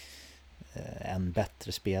en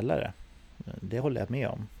bättre spelare. Det håller jag med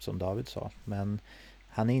om, som David sa. Men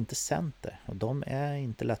han är inte center och de är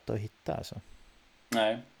inte lätta att hitta alltså.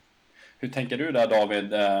 Nej. Hur tänker du där,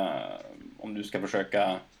 David, om du ska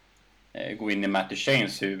försöka gå in i Matt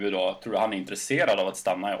Duchenes huvud då? Tror du han är intresserad av att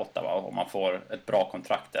stanna i Ottawa om man får ett bra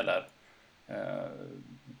kontrakt, eller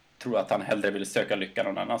tror du att han hellre vill söka lycka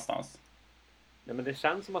någon annanstans? Ja, men det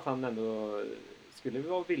känns som att han ändå skulle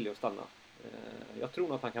vara villig att stanna. Jag tror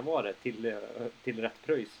nog att han kan vara det till rätt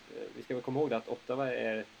pröjs. Vi ska väl komma ihåg att Ottawa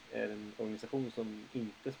är en organisation som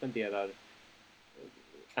inte spenderar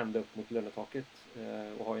ända upp mot lönetaket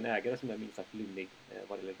och har en ägare som är minst sagt lynnig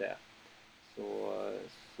vad det gäller det. Så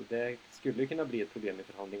det skulle kunna bli ett problem i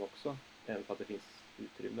förhandling också, även för att det finns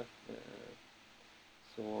utrymme.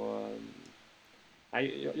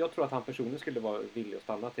 Jag tror att han personligen skulle vara villig att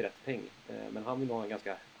stanna till rätt peng. Men han vill nog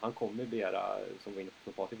han kommer begära, som var inne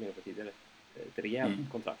på Patrik med för tidigare, ett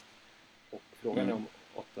rejält kontrakt. Och Frågan är om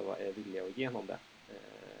Ottawa är villiga att ge honom det.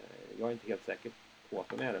 Jag är inte helt säker på att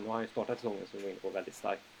de är det. Nu har han ju startat säsongen som vi var inne på väldigt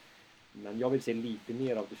starkt. Men jag vill se lite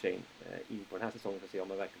mer av Duchene in på den här säsongen för att se om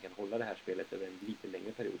man verkligen kan hålla det här spelet över en lite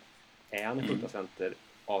längre period. Är han en första center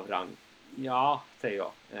av rang? Ja, säger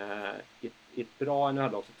jag. I ett bra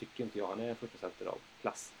NHL-lag så tycker inte jag han är en första center av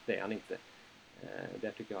klass. Det är han inte.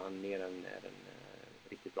 Där tycker jag han mer än är en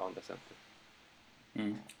riktigt bra andra center.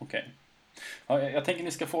 Okej. Ja, jag tänker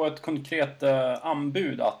ni ska få ett konkret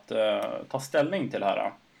anbud att ta ställning till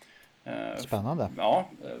här. Spännande. Ja,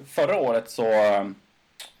 förra året så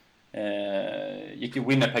gick ju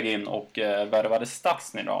Winnipeg in och värvade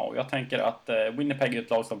Stastny då. Och jag tänker att Winnipeg är ett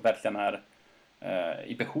lag som verkligen är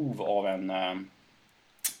i behov av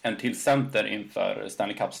en till center inför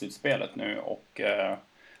Stanley Cup-slutspelet nu. Och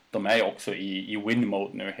de är ju också i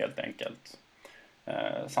win-mode nu helt enkelt.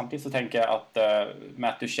 Samtidigt så tänker jag att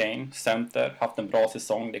Matt Duchene, center, haft en bra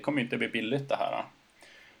säsong. Det kommer inte bli billigt det här.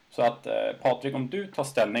 Så att Patrik, om du tar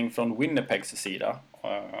ställning från Winnipegs sida,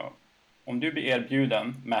 om du blir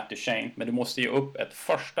erbjuden Matt Duchene, men du måste ge upp ett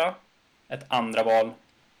första, ett andra val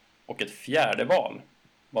och ett fjärde val,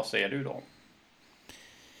 vad säger du då?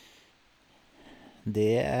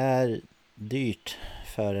 Det är dyrt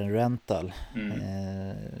för en rental.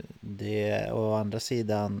 Å andra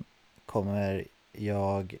sidan kommer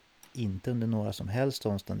jag inte under några som helst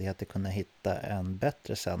omständigheter kunna hitta en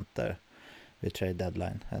bättre center vid trade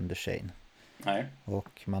deadline än Duchene. Nej.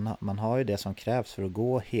 Och man har ju det som krävs för att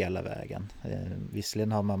gå hela vägen.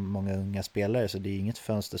 Visserligen har man många unga spelare så det är inget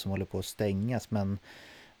fönster som håller på att stängas, men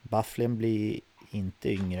Byfuglien blir inte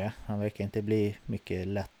yngre. Han verkar inte bli mycket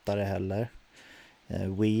lättare heller.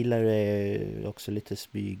 Wheeler är också lite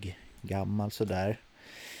spyg gammal sådär.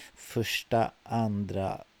 Första,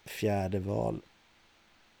 andra, fjärde val.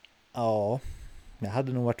 Ja, jag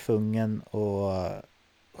hade nog varit tvungen att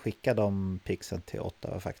skicka de picksen till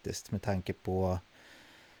Ottawa faktiskt, med tanke på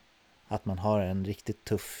att man har en riktigt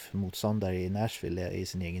tuff motståndare i Nashville i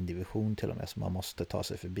sin egen division till och med, som man måste ta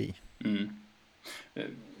sig förbi.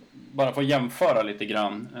 Bara för att jämföra lite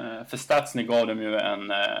grann, för Stastny gav dem ju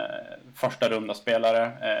en första runda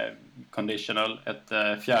spelare, conditional,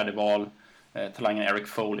 ett fjärde val, talangen Eric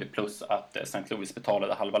Foley, plus att St. Louis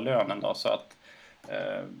betalade halva lönen då, så att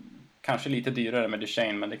kanske lite dyrare med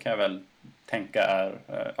Duchene, men det kan jag väl tänka är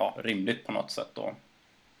rimligt på något sätt då.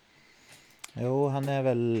 Jo, han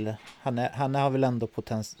har väl ändå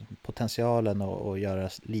potentialen att göra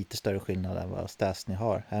lite större skillnad än vad Stastny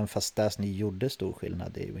har. Även fast Stastny gjorde stor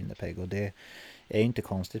skillnad i Winnipeg, och det är ju inte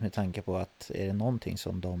konstigt med tanke på att är det någonting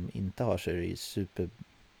som de inte har så är det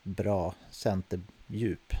superbra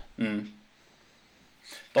centerdjup.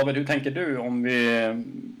 David, hur tänker du om vi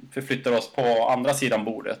förflyttar oss på andra sidan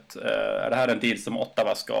bordet? Är det här en deal som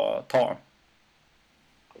Ottawa ska ta?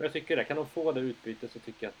 Jag tycker det. Kan de få det utbytet så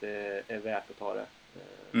tycker jag att det är värt att ta det.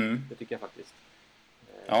 Det tycker jag faktiskt.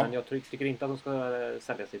 Ja. Men jag tycker inte att de ska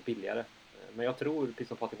sälja sig billigare. Men jag tror, precis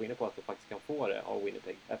som Patrik var inne på, att de faktiskt kan få det av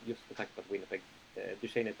Winnipeg. Just med tanke på att Winnipeg,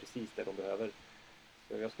 Duchene är precis det de behöver.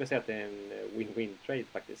 Så jag skulle säga att det är en win-win trade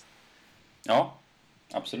faktiskt. Ja,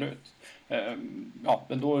 absolut.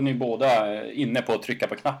 Men då är ni båda inne på att trycka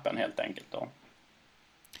på knappen helt enkelt då.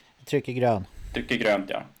 Trycker grön. Trycker grönt,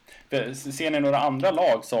 ja. Ser ni några andra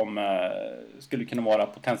lag som skulle kunna vara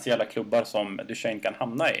potentiella klubbar som Duchene kan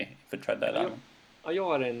hamna i för trade deadline? Ja, jag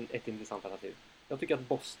har ett intressant alternativ. Jag tycker att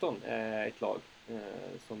Boston är ett lag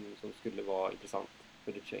som skulle vara intressant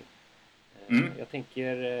för Duchene. Jag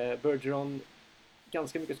tänker Bergeron,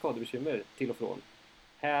 ganska mycket skadebekymmer till och från.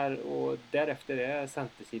 Här och därefter är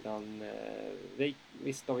centersidan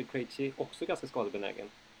visst, David Krejci också ganska skadebenägen.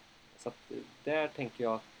 Så att där tänker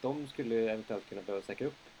jag att de skulle eventuellt kunna behöva säkra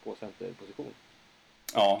upp på centerposition.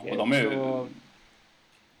 Ja, och de är ju...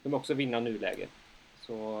 De är också vinna nuläge.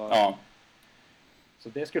 Så, ja. Så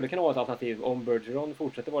det skulle kunna vara ett alternativ om Bergeron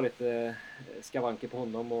fortsätter vara lite skavanker på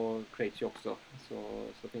honom och Krejci också.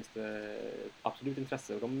 Så finns det absolut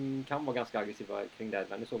intresse. Och de kan vara ganska aggressiva kring det.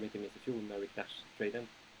 Men det såg vi inte minst i fjol med Rick Nash-traden.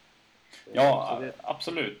 Ja,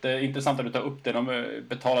 absolut. Det är intressant att du tar upp det. De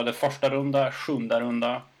betalade första runda, sjunde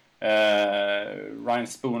runda. Ryan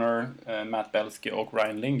Spooner, Matt Belski och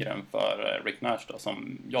Ryan Lindgren för Rick Nash då,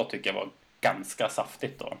 som jag tycker var ganska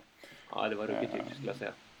saftigt då. Ja, det var ruggigt dyrt skulle jag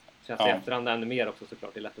säga. Känns det efterhand ännu mer också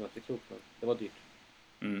såklart. Det är lätt att bli klok, men det var dyrt.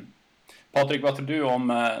 Patrik, vad tror du om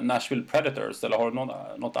Nashville Predators? Eller har du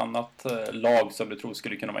något annat lag som du tror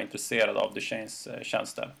skulle kunna vara intresserad av Duchenes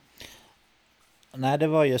tjänster? Nej, det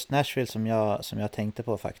var just Nashville som jag tänkte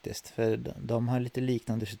på faktiskt. För de har lite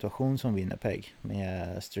liknande situation som Winnipeg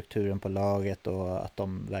med strukturen på laget och att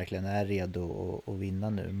de verkligen är redo att vinna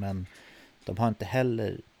nu. Men de har inte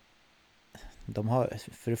heller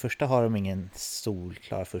för det första har de ingen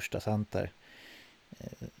solklar första center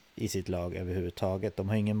i sitt lag överhuvudtaget. De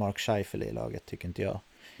har ingen Mark Scheifele i laget, tycker inte jag.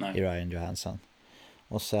 Nej. I Ryan Johansson.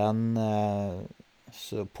 Och sen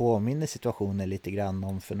så påminner situationen lite grann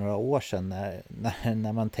om för några år sedan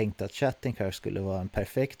när man tänkte att Chattenkirk skulle vara en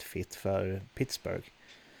perfekt fit för Pittsburgh.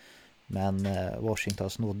 Men Washington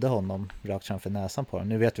snodde honom rakt framför näsan på honom.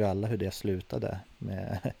 Nu vet vi alla hur det slutade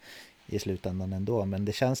i slutändan ändå. Men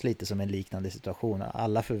det känns lite som en liknande situation.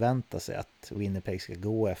 Alla förväntar sig att Winnipeg ska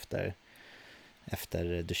gå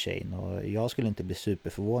efter Duchene. Och jag skulle inte bli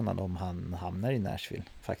superförvånad om han hamnar i Nashville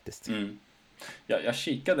faktiskt. Mm. Jag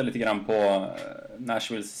kikade lite grann på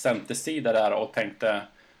Nashvilles centersida där och tänkte,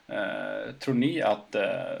 tror ni att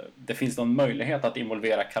det finns någon möjlighet att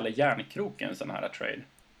involvera Kalle Järnkrok i en sån här trade?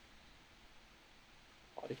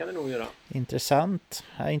 Ja, det kan det nog göra.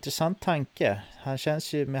 Intressant tanke. Han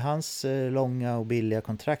känns ju, med hans långa och billiga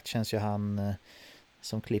kontrakt, känns ju han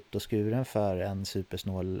som klippt och skuren för en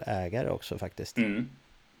supersnål ägare också faktiskt. Mm.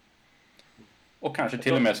 Och kanske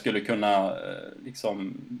till och med skulle kunna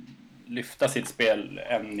liksom lyfta sitt spel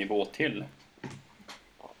en nivå till.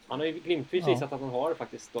 Han har ju glimtvis visat att han har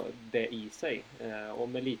faktiskt det i sig. Och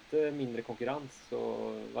med lite mindre konkurrens,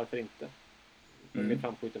 så varför inte? Med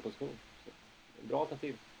framskjuten position. Så, bra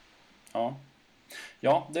alternativ.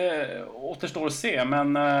 Ja, det återstår att se.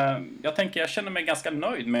 Men jag känner mig ganska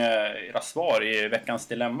nöjd med era svar i veckans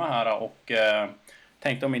dilemma här. Och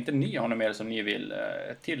tänkte om inte ni har något mer som ni vill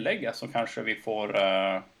tillägga, så kanske vi får...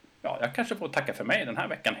 jag kanske får tacka för mig den här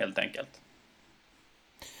veckan helt enkelt.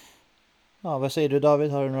 Ja, vad säger du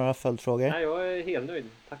David? Har du några följdfrågor? Nej, jag är helt nöjd.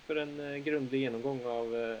 Tack för en grundlig genomgång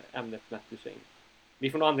av ämnet Matt Duchene. Vi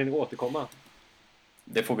får nog anledning att återkomma.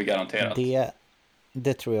 Det får vi garanterat.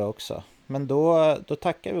 Det tror jag också. Men då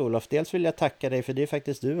tackar vi Olof. Dels vill jag tacka dig, för det är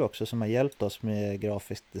faktiskt du också som har hjälpt oss med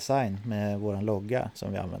grafisk design med våran logga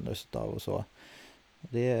som vi använder oss av och så.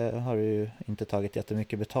 Det har du ju inte tagit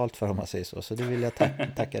jättemycket betalt för, om man säger så. Så det vill jag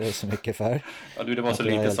tacka dig så mycket för. Ja, det var så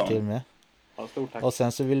lite som. Ja, stort tack. Och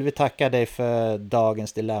sen så vill vi tacka dig för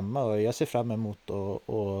dagens dilemma, och jag ser fram emot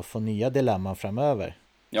att få nya dilemman framöver.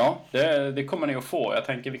 Ja, det kommer ni att få. Jag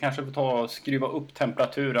tänker vi kanske får ta och skruva upp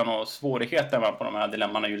temperaturen och svårigheten på de här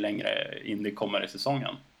dilemmana ju längre in det kommer i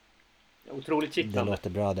säsongen. Otroligt kittlande. Det låter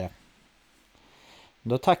bra det.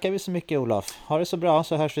 Då tackar vi så mycket Olof. Ha det så bra,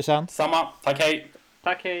 så hörs vi sen. Samma, tack, hej!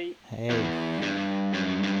 Tack, hej! Hej!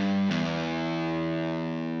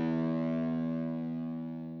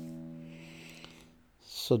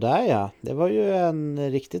 Sådär ja, det var ju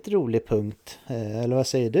en riktigt rolig punkt. Eller vad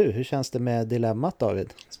säger du? Hur känns det med dilemmat,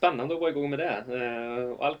 David? Spännande att vara igång med det.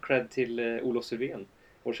 Och all cred till Olof Sylvén,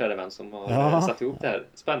 vår kära vän som har satt ihop det här.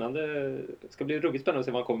 Spännande. Det ska bli ruggigt spännande att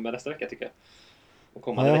se vad han kommer med nästa vecka, tycker jag.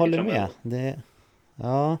 Och jag håller med. Det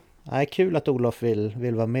är kul att Olof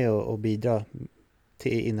vill vara med och bidra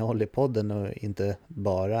till innehåll i podden och inte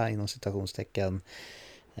bara inom citationstecken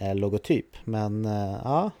logotyp. Men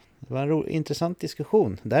det var en intressant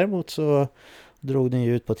diskussion. Däremot så drog den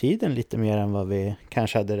ju ut på tiden lite mer än vad vi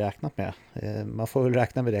kanske hade räknat med. Man får väl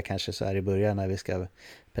räkna med det kanske så här i början när vi ska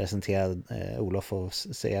presentera Olof och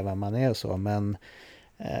se vem man är och så. Men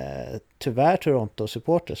tyvärr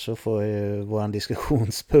Toronto-supporters så får ju våran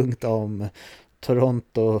diskussionspunkt om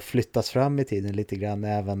Toronto flyttas fram i tiden lite grann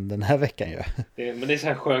även den här veckan ju. Men det är så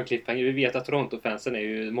här skön cliffhanger. Vi vet att Toronto-fansen är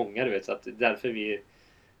ju många, du vet, så att därför vi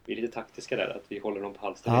är lite taktiska där, att vi håller dem på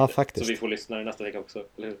halsen. Ja, faktiskt. Så vi får lyssna nästa vecka också,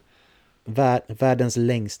 eller hur? Världens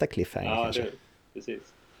längsta cliffhanger kanske. Ja, precis.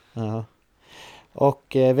 Ja.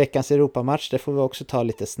 Och veckans Europamatch, det får vi också ta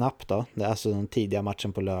lite snabbt då. Det är alltså den tidiga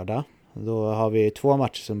matchen på lördag. Då har vi 2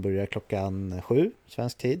 matcher som börjar klockan 7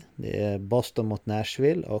 svensk tid. Det är Boston mot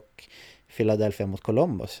Nashville och Philadelphia mot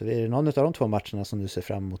Columbus. Är det någon av de 2 matcherna som du ser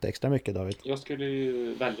fram emot extra mycket, David? Jag skulle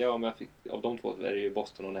ju välja, om jag fick, av de 2 är det ju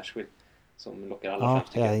Boston och Nashville som lockar alla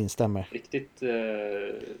fram. Ja, jag instämmer. Riktigt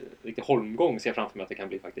holmgång ser jag framför mig att det kan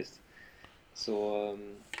bli faktiskt. Så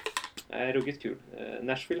ruggigt kul.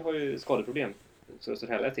 Nashville har ju skadeproblem, så det står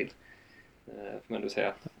heller till, får man ändå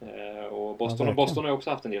säga. Och Boston har ju också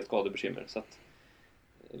haft en del skadebekymmer, så att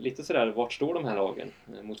lite sådär, vart står de här lagen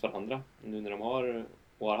mot varandra nu när de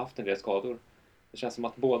har haft en del skador? Det känns som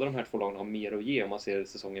att båda de här 2 lagen har mer att ge om man ser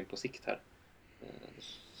säsongen på sikt här.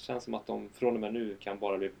 Det känns som att de från och med nu kan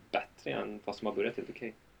bara bli bättre än fast de har börjat helt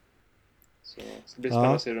okej. Så det ska bli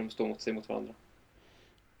spännande att se hur de står mot varandra.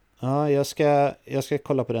 Ja, jag ska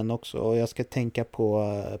kolla på den också, och jag ska tänka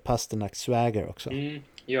på Pasternak Swagger också.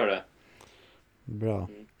 Gör det. Bra.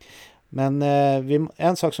 Men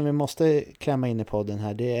en sak som vi måste klämma in i podden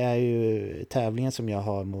här, det är ju tävlingen som jag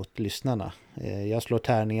har mot lyssnarna. Jag slår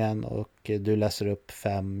tärningen och du läser upp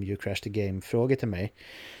 5 You Crash the Game-frågor till mig.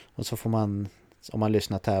 Och så får man, om man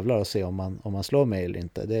lyssnar, tävlar och se om man slår mig eller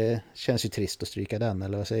inte. Det känns ju trist att stryka den,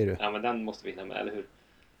 eller vad säger du? Ja, men den måste vi hinna med, eller hur?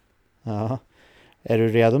 Ja. Är du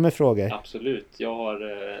redo med frågor? Absolut, jag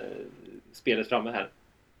har spelet framme här.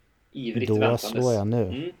 Ivrigt Då väntandes. slår jag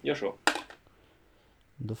nu. Gör så.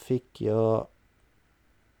 Då fick jag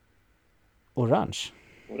orange.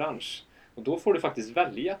 Orange. Och då får du faktiskt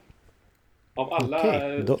välja av alla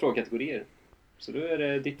Okej, då- frågekategorier. Så då är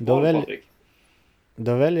det ditt Då val, välj- Patrik.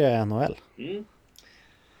 Då väljer jag NHL.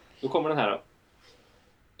 Då kommer den här då.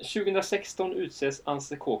 2016 utses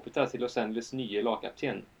Anse Kopitar till Los Angeles nya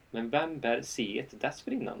lagkapten. Men vem bär C1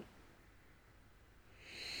 dessförinnan?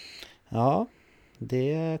 Ja,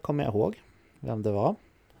 det kommer jag ihåg vem det var.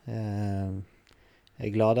 Jag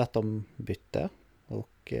är glad att de bytte.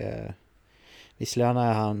 Och visserligen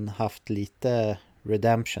har han haft lite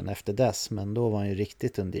redemption efter dess. Men då var han ju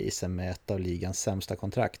riktigt under isen med ett av ligans sämsta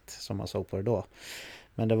kontrakt som man såg på det då.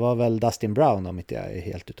 Men det var väl Dustin Brown om inte jag är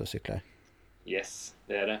helt ute och cyklar. Yes,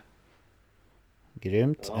 det är det.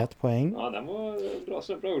 Grymt, Ja. 1 poäng. Ja, den var bra,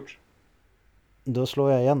 så bra gjort. Då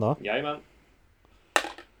slår jag igen då. Jajamän.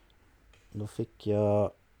 Då fick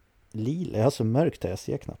jag lila. Jag har så mörkt här, jag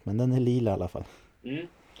ser knappt. Men den är lila i alla fall.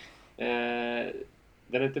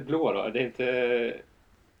 Den är inte blå då? Det är inte...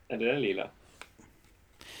 Eller är den lila?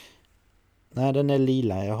 Nej, den är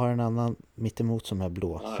lila. Jag har en annan mittemot som är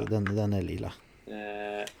blå. Ja, Så ja. den är lila.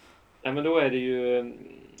 Nej, men då är det ju...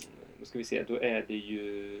 Då ska vi se. Då är det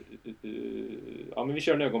ju... Ja, men vi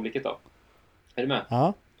kör en ögonblicket då. Är du med?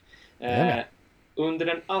 Ja, jag är med. Under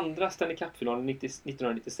den andra Stanley Cup-finalen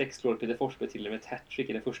 1996 slår Peter Forsberg till med ett hattrick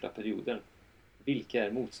i den första perioden. Vilka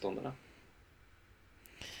är motståndarna?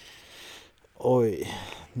 Oj,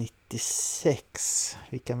 96.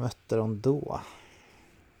 Vilka mötte de då?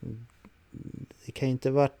 Det kan ju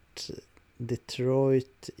inte varit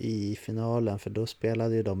Detroit i finalen, för då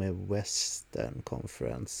spelade ju de i Western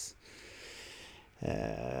Conference.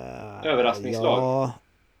 Överraskningslag. Ja.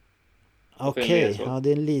 Okej, ja, det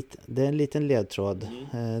är en liten ledtråd.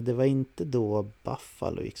 Det var inte då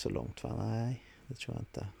Buffalo gick så långt, va? Nej, det tror jag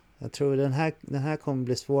inte. Jag tror den här kommer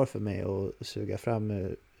bli svår för mig att suga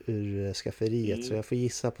fram ur skafferiet, så jag får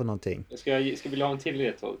gissa på någonting. Ska vi ha en till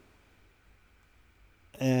ledtråd?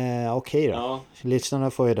 Okej då. Ja.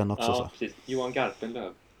 Lyssnarna får ju den också, Ja, så. precis. Johan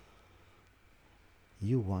Garpenlöv.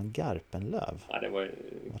 Johan Garpenlöv? Ja, det var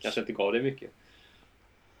kanske inte gav det mycket.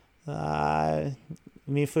 Nej,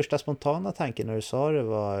 min första spontana tanke när du sa det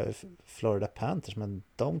var Florida Panthers, men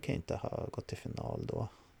de kan inte ha gått till final då.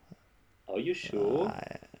 Ja, just så.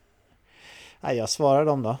 Nej, jag svarar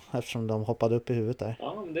dem då, eftersom de hoppade upp i huvudet där.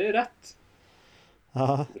 Ja, men det är rätt.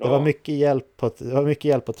 Ja, Bra. det var mycket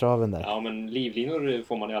hjälp på traven där. Ja, men livlinor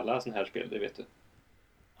får man i alla sådana här spel, det vet du.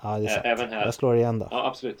 Ja, det är sant. Även här. Jag slår igen då. Ja,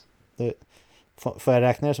 absolut. Får jag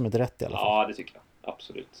räkna det som ett rätt i alla fall? Ja, det tycker jag.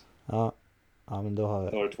 Absolut. Ja, men då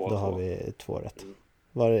har vi 2 rätt.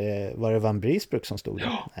 Var det Van Briesbruck som stod där?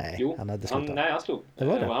 Ja, Nej, jo, han hade slutat. han slog. Det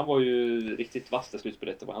var det. Han var ju riktigt vass i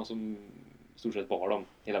slutspelet. Det var han som i stort sett bar dem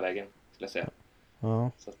hela vägen, skulle jag säga.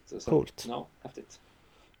 Ja, Så, coolt. Ja, häftigt.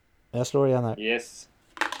 jag slår igen här. Yes.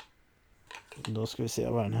 Då ska vi se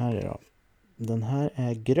vad den här är då. Den här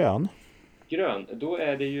är grön. Grön, då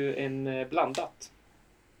är det ju en blandat.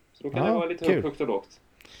 Så då kan Ja, det vara lite kul. högt och lågt.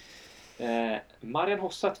 Marian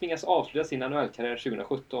Hossa tvingas avsluta sin NHL-karriär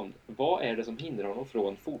 2017. Vad är det som hindrar honom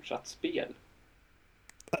från fortsatt spel?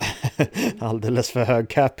 Alldeles för hög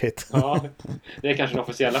cap hit. Ja, det är kanske den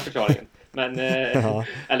officiella förklaringen. Men, Ja.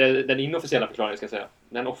 eller den inofficiella förklaringen ska jag säga.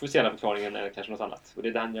 Den officiella förklaringen är kanske något annat. Och det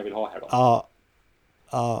är den jag vill ha här då.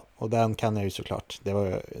 Ja, och den kan jag ju såklart.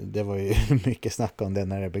 Det var ju mycket snack om det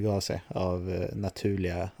när det begav sig av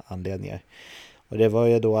naturliga anledningar. Och det var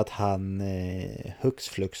ju då att han hux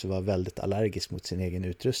flux var väldigt allergisk mot sin egen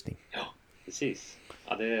utrustning. Ja, precis.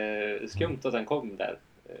 Ja, det är skumt att den kom där.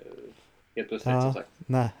 Helt plötsligt, Ja, som sagt.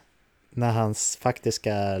 när hans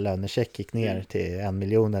faktiska lönecheck gick ner till 1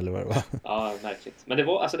 miljon eller vad det var. Ja, märkligt. Men det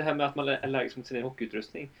var alltså det här med att man är allergisk mot sin egen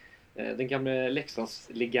hockeyutrustning. Den gamla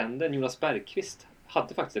Leksandslegenden Jonas Bergqvist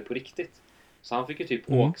hade faktiskt det på riktigt. Så han fick ju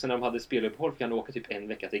typ åka, sen när de hade speluppehåll fick han åka typ 1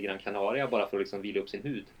 vecka till Gran Canaria bara för att liksom vila upp sin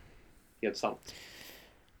hud. Helt sant.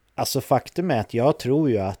 Alltså faktum är att jag tror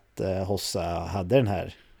ju att Hossa hade den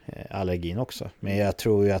här allergin också. Men jag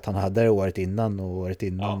tror ju att han hade det året innan och året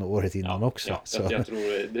innan och året innan också. Ja, så. jag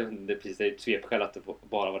tror det är precis ett svepskäl att det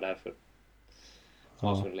bara var därför. Så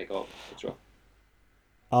han skulle lägga av, jag tror jag.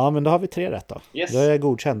 Ja, men då har vi 3 rätt då. Yes. Då är jag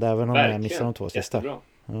godkänd även om Verkligen. jag missar de 2 sista. Jättebra.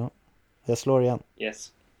 Ja. Jag slår igen.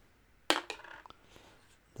 Yes.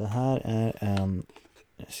 Det här är en...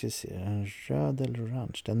 Jag ska se, en röd eller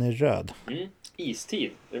orange? Den är röd.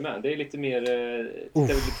 Istid, är du med? Det är lite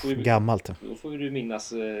mer... Gammalt. Då får du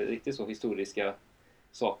minnas riktigt så historiska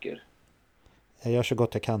saker. Jag gör så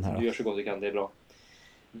gott jag kan här Du då. gör så gott du kan, det är bra.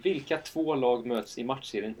 Vilka 2 lag möts i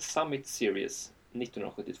matchserien Summit Series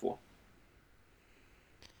 1972?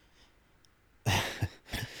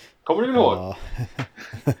 Kommer du ihåg? Ja.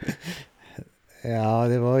 Ja,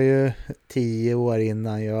 det var ju 10 år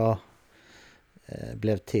innan jag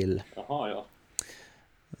blev till. Jaha, ja.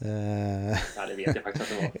 Eh, Ja, det vet jag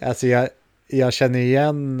faktiskt att det var. Alltså jag känner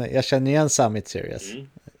igen Summit Series.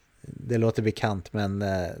 Det låter bekant, men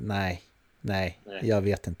nej, jag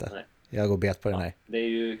vet inte. Nej. Jag går bet på den här. Det är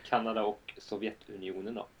ju Kanada och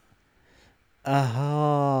Sovjetunionen då.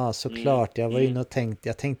 Aha, såklart. Jag var inne och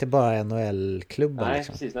jag tänkte bara NHL-klubbar. Nej,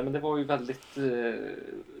 liksom. precis. Nej, men det var ju väldigt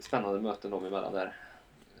spännande möten dem emellan där.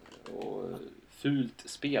 Och fult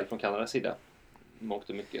spel från Kanadas sida. Mångt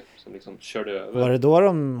och mycket som liksom körde över.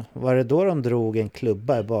 Var det då de drog en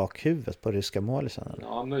klubba i bakhuvudet på ryska målisen? Eller?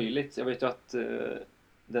 Ja, möjligt. Jag vet ju att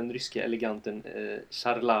den ryska eleganten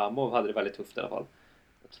Charlamov hade det väldigt tufft i alla fall.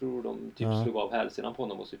 Jag tror de typ slog av hälsenan på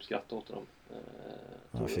honom och typ skrattade åt honom.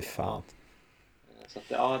 Ja, fy fan. Så att,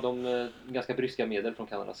 ja, de ganska bryska medel från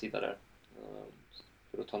Kanadas sida där.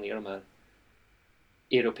 För att ta ner de här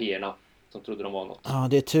européerna som trodde de var något. Ja,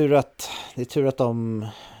 det är tur att de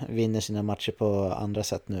vinner sina matcher på andra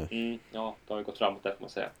sätt nu. Ja, de har ju gått framåt där får man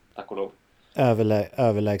säga. Tack och lov.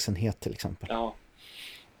 Överlägsenhet till exempel. Ja,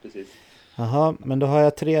 precis. Jaha, men då har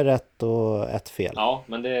jag 3 rätt och 1 fel. Ja,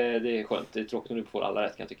 men det är skönt. Det är tråkigt om du får alla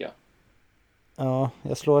rätt kan jag tycka. Ja,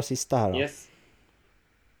 jag slår sista här då. Yes.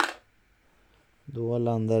 Då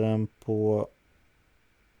landar den på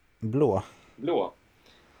blå. Blå.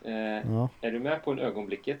 Ja. Är du med på en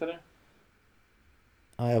ögonblicket eller?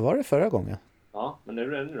 Ja, jag var det förra gången. Ja, men är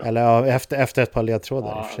du det nu då? Eller ja, efter ett par ledtrådar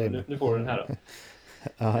i och Ja, för sig. nu får du den här då.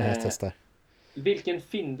 Ja, jag testar. Vilken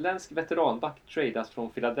finländsk veteranback tradas från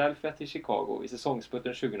Philadelphia till Chicago i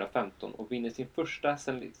säsongsputten 2015 och vinner sin första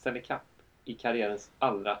Stanley Cup i karriärens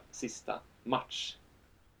allra sista match?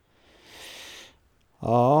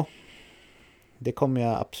 Ja, det kommer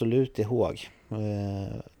jag absolut ihåg.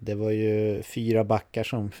 Det var ju 4 backar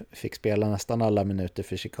som fick spela nästan alla minuter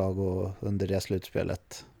för Chicago under det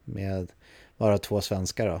slutspelet. Med bara 2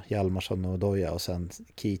 svenskar då, Hjalmarsson och Odoja och sen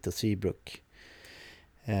Keith och Seabrook.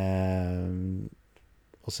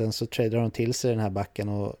 Och sen så tradade de till sig den här backen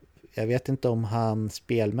och jag vet inte om han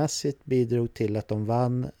spelmässigt bidrog till att de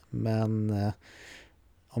vann, men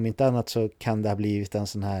om inte annat så kan det ha blivit en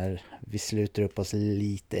sån här vi sluter upp oss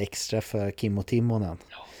lite extra för Kimmo Timonen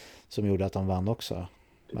som gjorde att de vann också.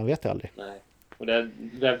 Man vet ju aldrig. Nej. Och där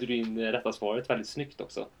vävde du in rätta svaret väldigt snyggt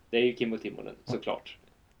också. Det är ju Kimmo Timonen, såklart.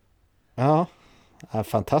 Ja, en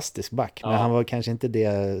fantastisk back. Men Ja. han var kanske inte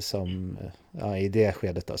det som i det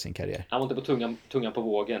skedet av sin karriär. Han var inte på tungan på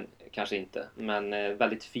vågen, kanske inte. Men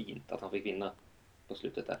väldigt fint att han fick vinna på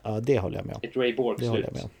slutet där. Ja, det håller jag med om. Ett Ray Det håller jag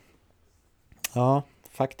Borg-slut. med om. Ja,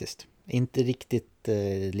 faktiskt. Inte riktigt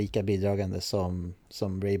lika bidragande som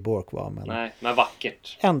Ray Bork var. Men Nej, men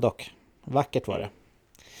vackert. ändock. Vackert var det.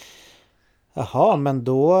 Jaha, men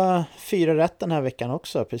då 4 rätt den här veckan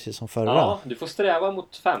också, precis som förra. Ja, du får sträva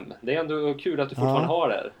mot 5. Det är ändå kul att du fortfarande har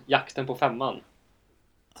det här. Jakten på 5:an.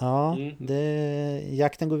 Ja,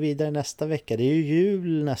 jakten går vidare nästa vecka. Det är ju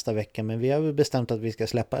jul nästa vecka, men vi har väl bestämt att vi ska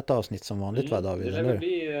släppa ett avsnitt som vanligt, va David? Det lär väl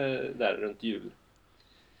bli där runt jul.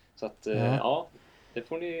 Så att, ja, det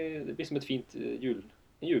blir som ett fint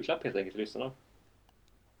en julklapp helt enkelt för lyssnarna.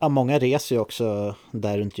 Ja, många reser ju också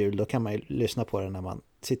där runt jul. Då kan man ju lyssna på det när man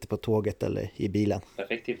sitter på tåget eller i bilen.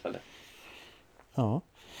 Perfekt tillfälle. Ja.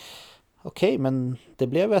 Okej, men det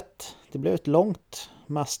blev ett långt,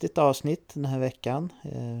 mastigt avsnitt den här veckan.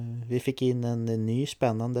 Vi fick in en ny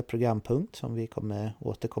spännande programpunkt som vi kommer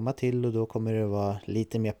återkomma till, och då kommer det vara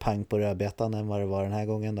lite mer pang på rödbetan än vad det var den här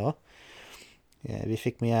gången då. Vi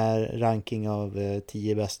fick med ranking av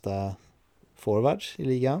 10 bästa forwards i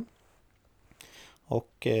ligan.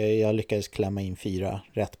 Och jag lyckades klämma in 4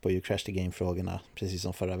 rätt på You Crash the Game-frågorna, precis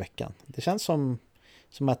som förra veckan. Det känns som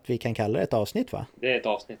att vi kan kalla det ett avsnitt, va? Det är ett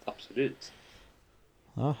avsnitt, absolut.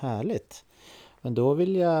 Ja, härligt. Men då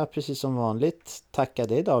vill jag precis som vanligt tacka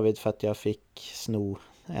dig, David, för att jag fick sno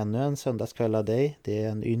ännu en söndagskväll av dig. Det är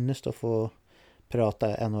en ynnest att få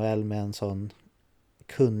prata NHL med en sån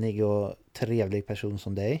kunnig och trevlig person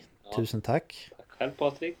som dig. Ja. Tusen tack. Tack själv,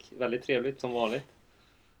 Patrik. Väldigt trevligt som vanligt.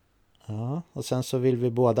 Ja, och sen så vill vi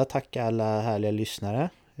båda tacka alla härliga lyssnare.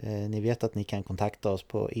 Ni vet att ni kan kontakta oss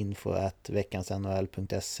på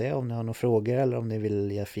info@veckansnhl.se om ni har några frågor eller om ni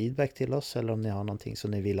vill ge feedback till oss eller om ni har någonting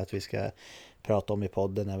som ni vill att vi ska prata om i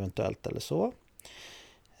podden eventuellt eller så.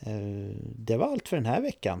 Det var allt för den här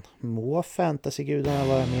veckan. Må fantasygudarna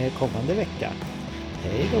vara med kommande vecka.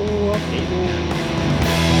 Hej då! Hej då!